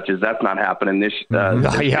 total touches. That's not happening this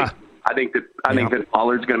yeah. I think that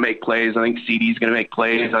Pollard's going to make plays. I think CeeDee's going to make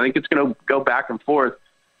plays. I think it's going to go back and forth.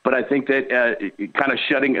 But I think that kind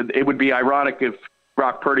of it would be ironic if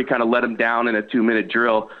Brock Purdy kind of let him down in a 2-minute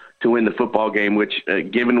drill to win the football game, which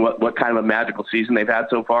given what kind of a magical season they've had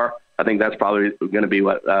so far, I think that's probably going to be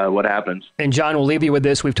what happens. And John, we'll leave you with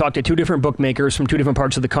this. We've talked to 2 different bookmakers from 2 different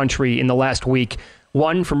parts of the country in the last week.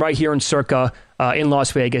 One from right here in Circa in Las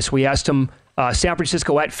Vegas. We asked him San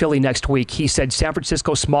Francisco at Philly next week. He said San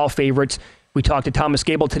Francisco small favorites. We talked to Thomas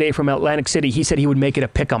Gable today from Atlantic City. He said he would make it a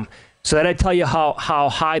pick'em. So that'd tell you how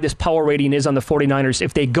high this power rating is on the 49ers.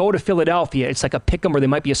 If they go to Philadelphia, it's like a pick'em, or they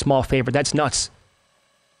might be a small favorite. That's nuts.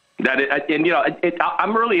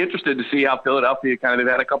 I'm really interested to see how Philadelphia kind of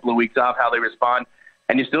had a couple of weeks off, how they respond,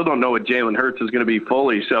 and you still don't know what Jalen Hurts is going to be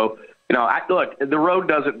fully. So, look, the road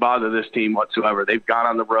doesn't bother this team whatsoever. They've gone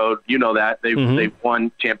on the road. You know that. They've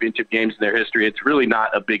won championship games in their history. It's really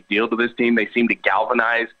not a big deal to this team. They seem to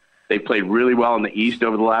galvanize. They played really well in the East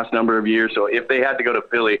over the last number of years. So if they had to go to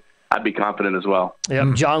Philly, I'd be confident as well.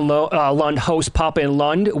 Yep. John Lund hosts Papa and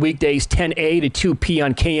Lund, weekdays 10 a to 2 p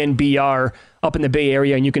on KNBR up in the Bay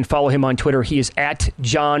Area, and you can follow him on Twitter. He is at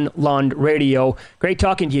John Lund Radio. Great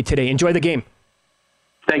talking to you today. Enjoy the game.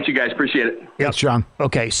 Thanks, you guys. Appreciate it. Thanks, John.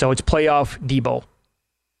 Okay, so it's playoff Debo.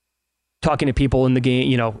 Talking to people in the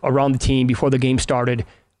game, around the team before the game started,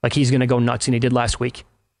 like he's going to go nuts, and he did last week.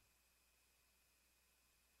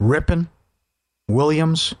 Rippon,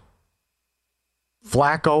 Williams,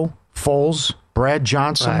 Flacco, Foles, Brad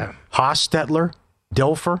Johnson, Hostetler,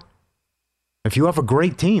 Dilfer. If you have a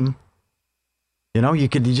great team, you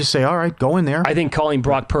could just say, all right, go in there. I think calling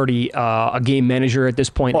Brock Purdy a game manager at this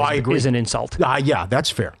point is an insult. Yeah, that's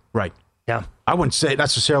fair. Right. Yeah. I wouldn't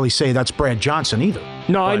necessarily say that's Brad Johnson either.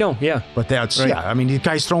 No, I know, yeah. But that's, right. Yeah, I mean, these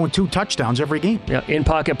guys throwing 2 touchdowns every game. Yeah,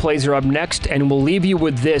 in-pocket plays are up next, and we'll leave you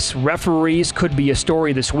with this. Referees could be a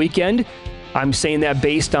story this weekend. I'm saying that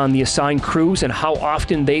based on the assigned crews and how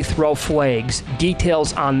often they throw flags.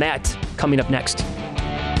 Details on that coming up next.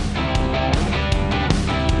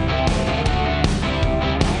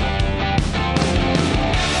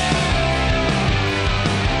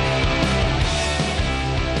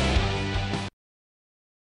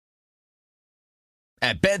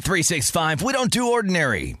 At Bet365, we don't do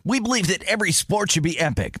ordinary. We believe that every sport should be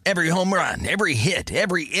epic. Every home run, every hit,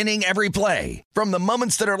 every inning, every play. From the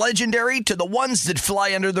moments that are legendary to the ones that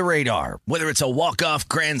fly under the radar. Whether it's a walk-off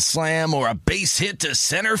grand slam or a base hit to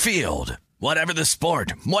center field. Whatever the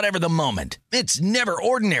sport, whatever the moment, it's never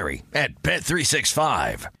ordinary at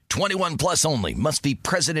Bet365. 21 plus only. Must be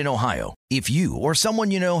present in Ohio. If you or someone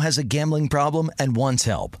you know has a gambling problem and wants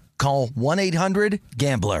help, call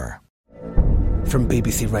 1-800-GAMBLER. From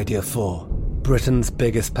BBC Radio 4, Britain's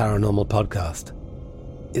biggest paranormal podcast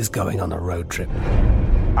is going on a road trip.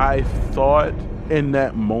 I thought in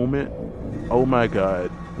that moment, oh my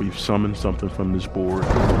God, we've summoned something from this board.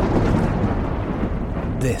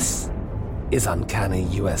 This is Uncanny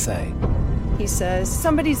USA. He says,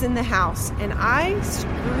 somebody's in the house, and I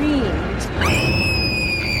screamed.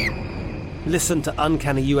 Listen to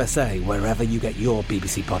Uncanny USA wherever you get your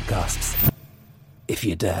BBC podcasts, if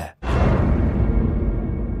you dare.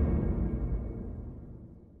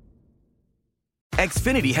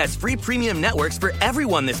 Xfinity has free premium networks for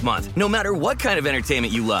everyone this month, no matter what kind of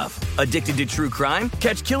entertainment you love. Addicted to true crime?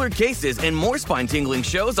 Catch killer cases and more spine-tingling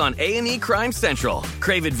shows on A&E Crime Central.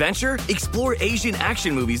 Crave adventure? Explore Asian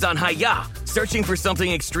action movies on Hi-YAH. Searching for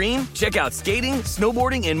something extreme? Check out skating,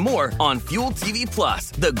 snowboarding, and more on Fuel TV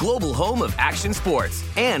Plus, the global home of action sports.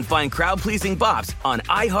 And find crowd-pleasing bops on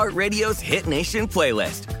iHeartRadio's Hit Nation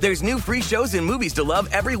playlist. There's new free shows and movies to love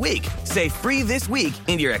every week. Say free this week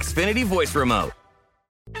in your Xfinity voice remote.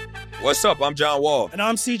 What's up? I'm John Wall. And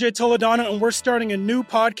I'm CJ Toledano, and we're starting a new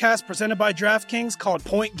podcast presented by DraftKings called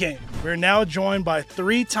Point Game. We're now joined by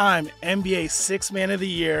three-time NBA Sixth Man of the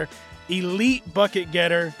Year, elite bucket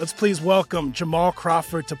getter. Let's please welcome Jamal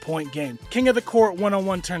Crawford to Point Game. King of the Court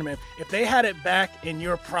one-on-one tournament. If they had it back in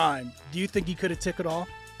your prime, do you think you could have took it all?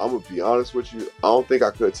 I'm going to be honest with you. I don't think I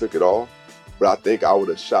could have took it all, but I think I would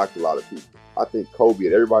have shocked a lot of people. I think Kobe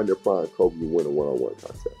and everybody in their prime, Kobe would win a one-on-one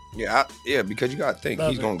contest. Yeah, because you got to think,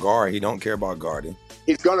 he's going to guard. He don't care about guarding.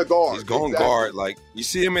 He's going to guard. He's going to guard. Like, you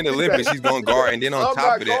see him in the Olympics, he's going to guard. And then on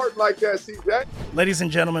top of that. Like that, see that? Ladies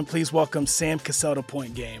and gentlemen, please welcome Sam Cassell to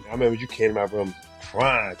Point Game. I remember you came out from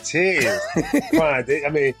crying, tears. Crying. I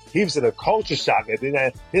mean, he was in a culture shock. And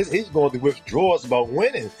then he's going through withdrawals about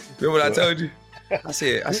winning. Remember what I told you? I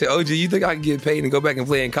said, OG, you think I can get paid and go back and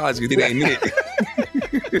play in college because it ain't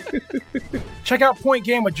it? Check out Point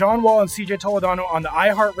Game with John Wall and CJ Toledano on the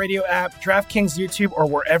iHeartRadio app, DraftKings YouTube, or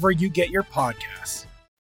wherever you get your podcasts.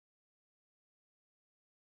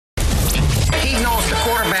 He knows the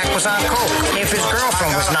quarterback was on coke if his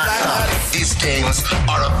girlfriend was not done. These games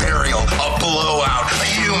are a burial, a blowout, a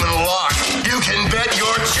human lock. You can bet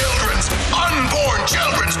your children's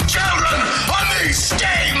children on these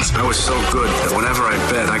games. I was so good that whenever I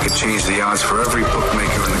bet, I could change the odds for every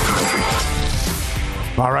bookmaker in the country.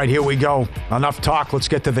 All right, here we go. Enough talk. Let's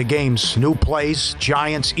get to the games. New plays.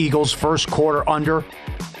 Giants, Eagles, first quarter under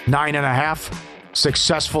 9.5.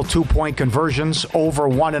 Successful 2-point conversions over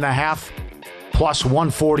 1.5. Plus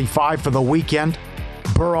 145 for the weekend.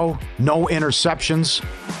 Burrow, no interceptions.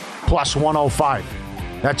 Plus 105.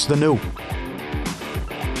 That's the new.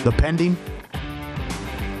 The pending.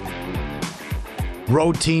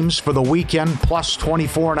 Road teams for the weekend. Plus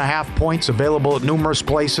 24.5 points available at numerous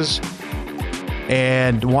places.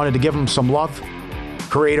 And wanted to give them some love.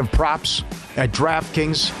 Creative props at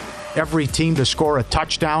DraftKings. Every team to score a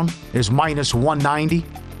touchdown is minus 190.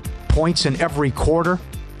 Points in every quarter,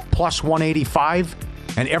 plus 185.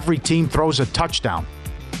 And every team throws a touchdown,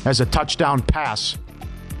 has a touchdown pass,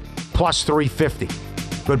 plus 350.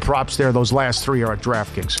 Good props there. Those last three are at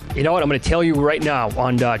DraftKings. You know what? I'm going to tell you right now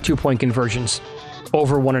on 2-point conversions.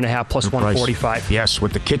 Over 1.5 plus 145. Yes,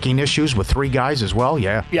 with the kicking issues with three guys as well,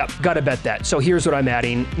 yeah. Yeah, got to bet that. So here's what I'm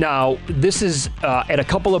adding. Now, this is at a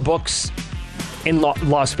couple of books in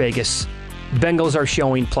Las Vegas. Bengals are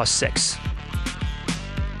showing plus 6.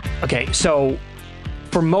 Okay, so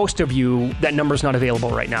for most of you, that number's not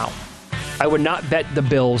available right now. I would not bet the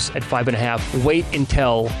Bills at 5.5. Wait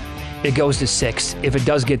until it goes to 6. If it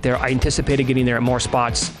does get there, I anticipated getting there at more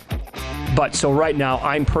spots. But so right now,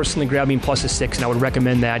 I'm personally grabbing plus a 6, and I would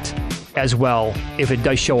recommend that as well if it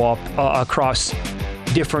does show up across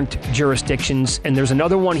different jurisdictions. And there's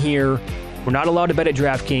another one here. We're not allowed to bet at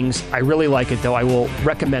DraftKings. I really like it, though. I will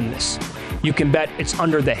recommend this. You can bet it's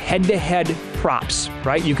under the head-to-head props,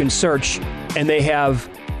 right? You can search, and they have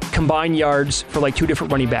combined yards for like two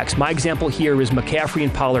different running backs. My example here is McCaffrey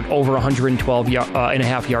and Pollard over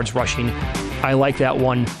 112.5 yards rushing. I like that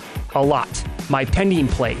one a lot. My pending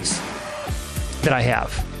plays that I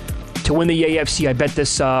have. To win the AFC, I bet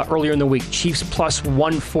this earlier in the week. Chiefs plus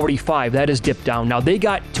 145. That is dipped down. Now, they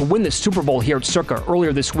got to win the Super Bowl here at Circa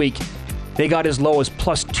earlier this week. They got as low as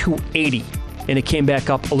plus 280, and it came back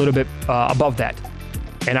up a little bit above that.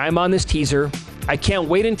 And I'm on this teaser. I can't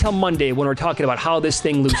wait until Monday when we're talking about how this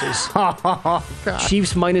thing loses. Oh, God.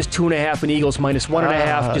 Chiefs minus 2.5 and Eagles minus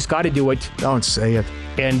 1.5. Just got to do it. Don't say it.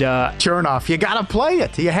 And sure enough, you got to play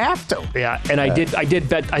it. You have to. Yeah, and I did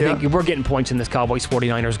bet. I think we're getting points in this Cowboys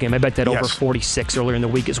 49ers game. I bet that over 46 earlier in the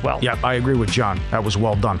week as well. Yeah, I agree with John. That was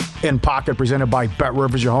well done. In Pocket, presented by Bet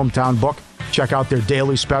Rivers, your hometown book. Check out their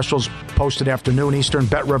daily specials posted afternoon Eastern,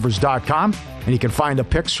 betrivers.com. And you can find the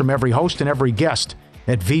picks from every host and every guest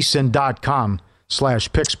at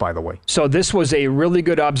vsin.com/picks, by the way. So this was a really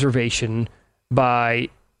good observation by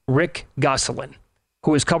Rick Gosselin,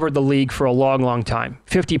 who has covered the league for a long, long time,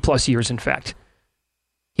 50-plus years, in fact.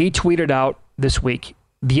 He tweeted out this week,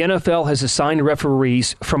 the NFL has assigned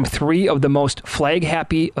referees from 3 of the most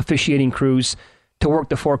flag-happy officiating crews to work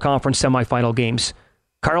the 4 conference semifinal games.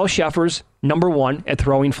 Carl Sheffers, number 1 at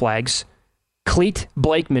throwing flags. Cleet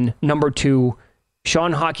Blakeman, number 2.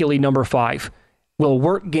 Sean Hockley, number 5. Will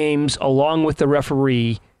work games along with the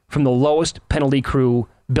referee from the lowest penalty crew,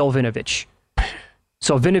 Bill Vinovich.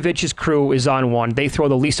 So Vinovich's crew is on 1. They throw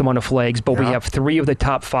the least amount of flags, but we have 3 of the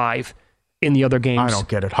top 5 in the other games. I don't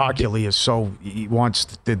get it. Hockley is he wants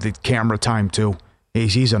the camera time, too.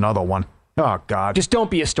 He's another one. Oh, God. Just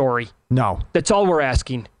don't be a story. No. That's all we're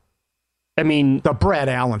asking. I mean, the Brad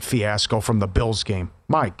Allen fiasco from the Bills game.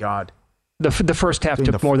 My God. The first half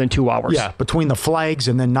took more than 2 hours. Yeah, between the flags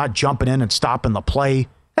and then not jumping in and stopping the play.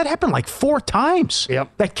 That happened like 4 times. Yep.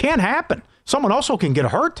 That can't happen. Someone also can get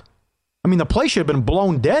hurt. I mean, the play should have been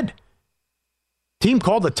blown dead. Team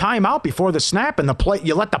called the timeout before the snap, and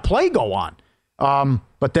you let the play go on.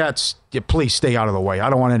 But please stay out of the way. I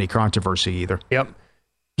don't want any controversy either. Yep.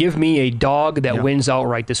 Give me a dog that wins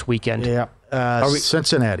outright this weekend. Yeah.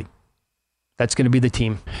 Cincinnati. That's going to be the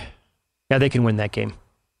team. Yeah, they can win that game.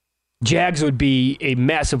 Jags would be a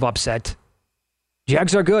massive upset.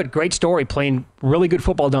 Jags are good. Great story. Playing really good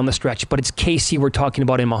football down the stretch. But it's KC we're talking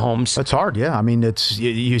about in Mahomes. That's hard, yeah. I mean,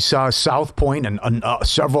 you saw South Point and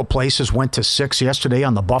several places went to 6 yesterday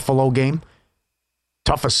on the Buffalo game.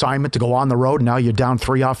 Tough assignment to go on the road. Now you're down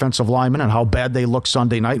 3 offensive linemen and how bad they look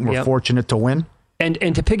Sunday night, and we're fortunate to win. And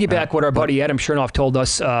to piggyback what our buddy Adam Chernoff told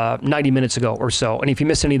us 90 minutes ago or so, and if you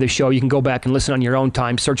missed any of the show, you can go back and listen on your own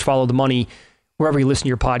time. Search Follow the Money wherever you listen to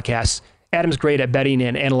your podcasts. Adam's great at betting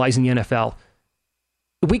and analyzing the NFL.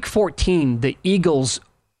 Week 14, the Eagles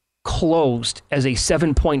closed as a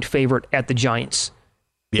 7-point favorite at the Giants.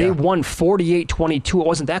 Yeah. They won 48-22. It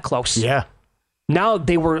wasn't that close. Yeah. Now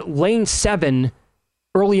they were laying 7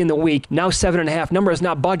 early in the week. Now 7.5. Number has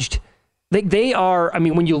not budged. They are, I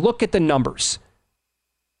mean, when you look at the numbers,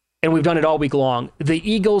 and we've done it all week long, the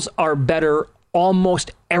Eagles are better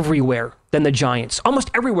almost everywhere than the Giants.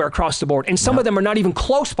 Almost everywhere across the board. And some of them are not even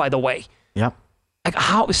close, by the way. Yep. Like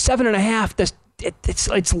how 7.5,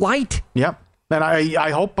 it's light. Yep. And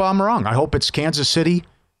I hope I'm wrong. I hope it's Kansas City,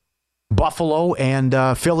 Buffalo,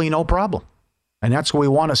 and Philly, no problem. And that's what we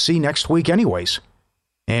want to see next week anyways.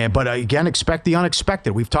 But again, expect the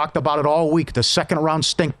unexpected. We've talked about it all week, the second-round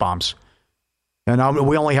stink bombs. And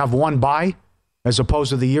we only have 1 bye as opposed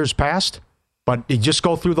to the years past. But you just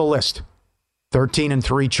go through the list.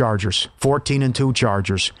 13-3 Chargers, 14-2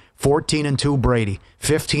 Chargers, 14-2 Brady,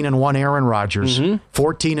 15-1 Aaron Rodgers,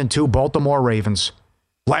 14-2 Baltimore Ravens.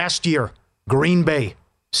 Last year, Green Bay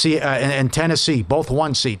and Tennessee, both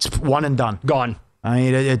 1 seats, 1 and done. Gone. I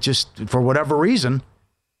mean, it just, for whatever reason,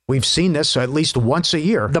 we've seen this at least once a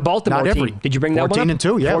year. The Baltimore team. Did you bring that one up?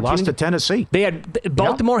 14-2, yeah, lost to Tennessee.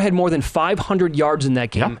 Baltimore had more than 500 yards in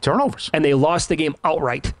that game. Yeah, turnovers. And they lost the game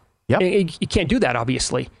outright. Yep. You can't do that,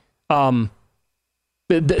 obviously.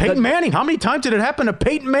 Peyton Manning. How many times did it happen to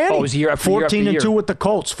Peyton Manning? Oh, it was year after year after year. 14-2 with the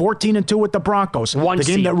Colts. 14-2 with the Broncos. The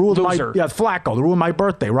game that ruined loser. Flacco, that ruined my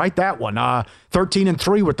birthday, right? That one.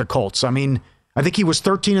 13-3 with the Colts. I mean, I think he was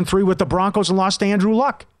 13-3 with the Broncos and lost to Andrew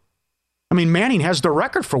Luck. I mean, Manning has the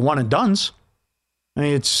record for 1 and dones. I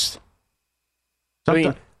mean,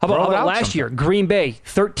 how about last year? Green Bay,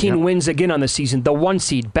 13 wins again on the season. The 1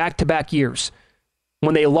 seed, back-to-back years.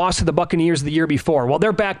 When they lost to the Buccaneers the year before. Well,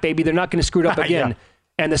 they're back, baby. They're not going to screw it up again. Yeah.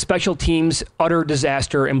 And the special teams, utter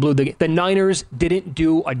disaster and blew the Niners didn't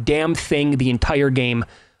do a damn thing the entire game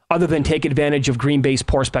other than take advantage of Green Bay's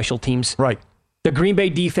poor special teams. Right. The Green Bay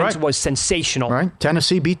defense was sensational. Right.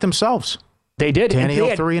 Tennessee beat themselves. They did.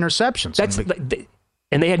 Tannehill 3 interceptions.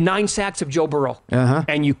 And they had 9 sacks of Joe Burrow.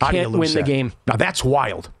 And you can't win the game. Now, that's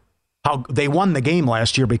wild. How they won the game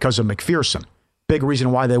last year because of McPherson. Big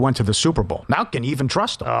reason why they went to the Super Bowl. Now, can you even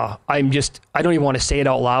trust them? I don't even want to say it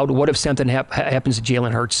out loud. What if something happens to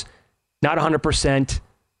Jalen Hurts? Not 100%.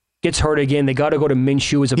 Gets hurt again. They got to go to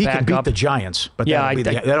Minshew as a backup. He can beat the Giants, but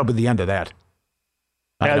that'll be the end of that.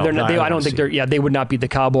 They would not beat the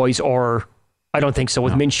Cowboys or I don't think so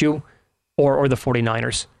with Minshew or the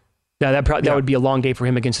 49ers. Now, that would be a long day for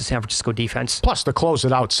him against the San Francisco defense. Plus, to close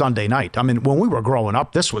it out Sunday night. I mean, when we were growing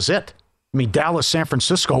up, this was it. I mean, Dallas, San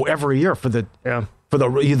Francisco every year for the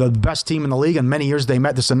best team in the league. And many years they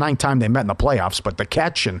met. This is the 9th time they met in the playoffs. But the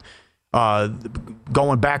catch and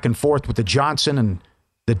going back and forth with the Johnson and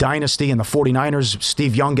the dynasty and the 49ers,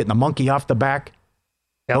 Steve Young getting the monkey off the back.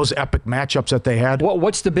 Those epic matchups that they had.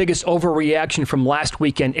 What's the biggest overreaction from last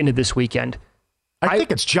weekend into this weekend? I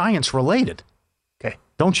think it's Giants related. Okay.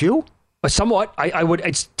 Don't you? Somewhat. I would.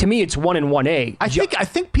 To me, it's 1 and 1A. I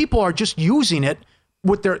think people are just using it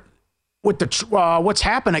with what's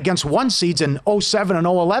happened against one seeds in 2007 and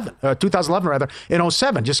 2011 rather, in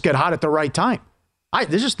 2007. Just get hot at the right time.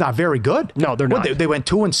 They're just not very good. No, they're not. They went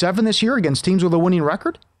 2-7 this year against teams with a winning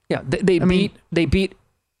record. Yeah, they beat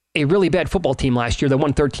a really bad football team last year that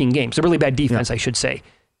won 13 games. A really bad defense, I should say.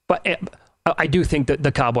 But I do think that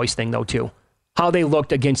the Cowboys thing, though, too. How they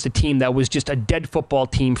looked against a team that was just a dead football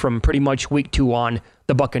team from pretty much week 2 on,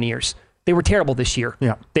 the Buccaneers. They were terrible this year.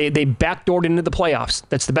 Yeah. They backdoored into the playoffs.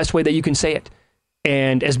 That's the best way that you can say it.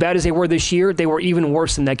 And as bad as they were this year, they were even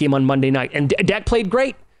worse in that game on Monday night. And Dak played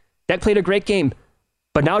great. Dak played a great game.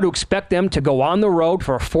 But now to expect them to go on the road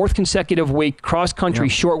for a 4th consecutive week, cross-country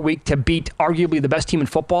short week, to beat arguably the best team in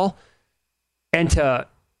football, and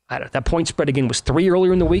that point spread again was 3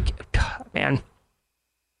 earlier in the week, man.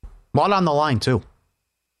 A lot on the line, too.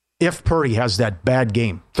 If Purdy has that bad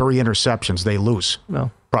game, 3 interceptions, they lose.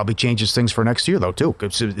 Well, probably changes things for next year, though, too.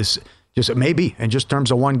 It's just maybe in just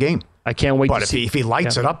terms of one game. I can't wait to see. If he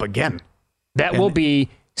lights it up again. That will be,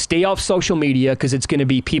 stay off social media because it's going to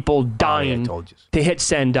be people dying to hit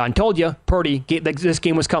send on. Told you, Purdy, this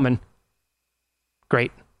game was coming.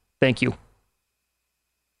 Great. Thank you.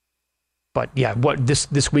 But yeah, what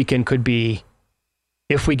this weekend could be,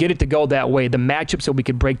 if we get it to go that way, the matchups that we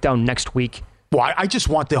could break down next week. Well, I just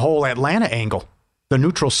want the whole Atlanta angle, the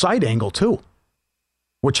neutral site angle too,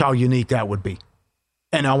 which how unique that would be.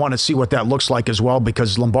 And I want to see what that looks like as well,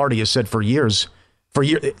 because Lombardi has said for years, the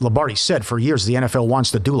NFL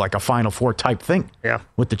wants to do like a Final Four type thing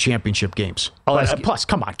with the championship games. Plus,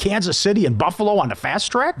 come on, Kansas City and Buffalo on the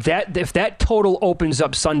fast track? If that total opens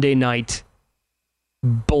up Sunday night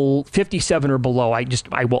 57 or below,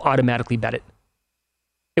 I will automatically bet it.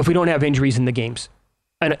 If we don't have injuries in the games,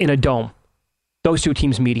 in a dome, those two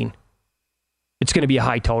teams meeting, it's going to be a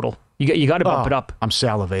high total. You got to bump it up. I'm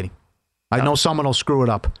salivating. I know someone will screw it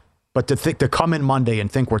up, but to come in Monday and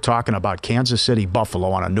think we're talking about Kansas City, Buffalo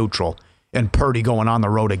on a neutral, and Purdy going on the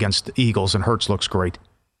road against the Eagles, and Hurts looks great.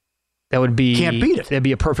 That would be... Can't beat it. That'd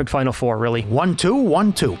be a perfect Final Four, really. 1-2,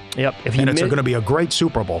 1-2. Yep. And it's going to be a great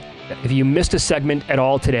Super Bowl. If you missed a segment at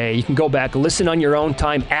all today, you can go back, listen on your own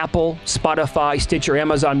time, Apple, Spotify, Stitcher,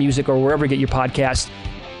 Amazon Music, or wherever you get your podcasts.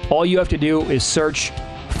 All you have to do is search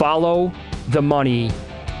Follow the Money.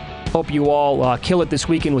 Hope you all kill it this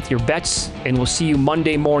weekend with your bets, and we'll see you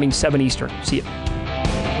Monday morning, 7 Eastern. See you.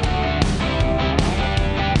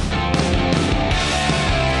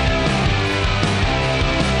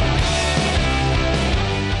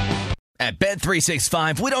 At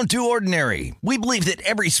Bet365, we don't do ordinary. We believe that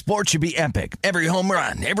every sport should be epic. Every home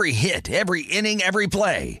run, every hit, every inning, every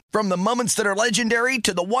play. From the moments that are legendary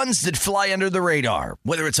to the ones that fly under the radar.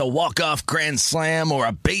 Whether it's a walk-off grand slam or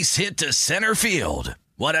a base hit to center field.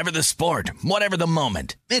 Whatever the sport, whatever the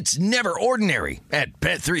moment. It's never ordinary at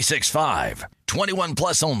Bet365. 21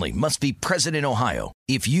 plus only. Must be present in Ohio.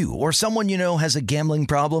 If you or someone you know has a gambling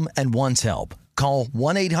problem and wants help, call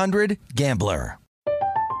 1-800-GAMBLER.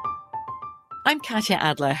 I'm Katya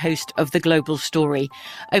Adler, host of The Global Story.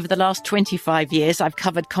 Over the last 25 years, I've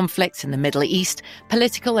covered conflicts in the Middle East,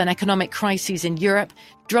 political and economic crises in Europe,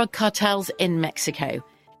 drug cartels in Mexico.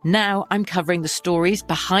 Now I'm covering the stories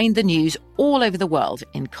behind the news all over the world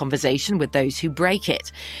in conversation with those who break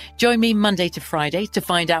it. Join me Monday to Friday to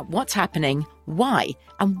find out what's happening, why,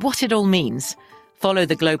 and what it all means. Follow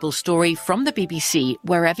The Global Story from the BBC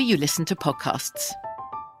wherever you listen to podcasts.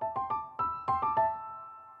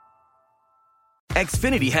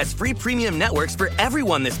 Xfinity has free premium networks for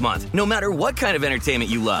everyone this month, no matter what kind of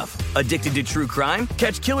entertainment you love. Addicted to true crime?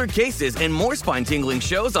 Catch killer cases and more spine-tingling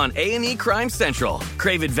shows on A&E Crime Central.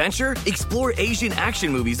 Crave adventure? Explore Asian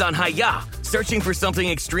action movies on Hi-YAH. Searching for something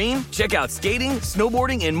extreme? Check out skating,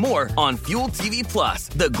 snowboarding, and more on Fuel TV Plus,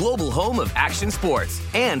 the global home of action sports.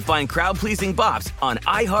 And find crowd-pleasing bops on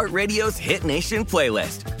iHeartRadio's Hit Nation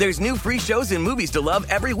playlist. There's new free shows and movies to love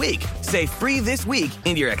every week. Say free this week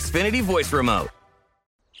in your Xfinity voice remote.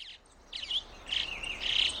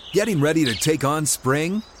 Getting ready to take on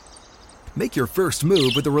spring? Make your first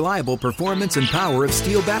move with the reliable performance and power of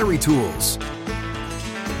Steel battery tools.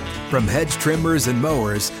 From hedge trimmers and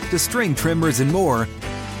mowers to string trimmers and more,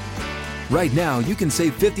 right now you can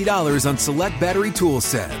save $50 on select battery tool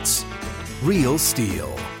sets. Real STIHL.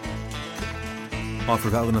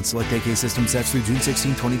 Offer valid on select AK system sets through June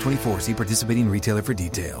 16, 2024. See participating retailer for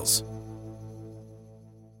details.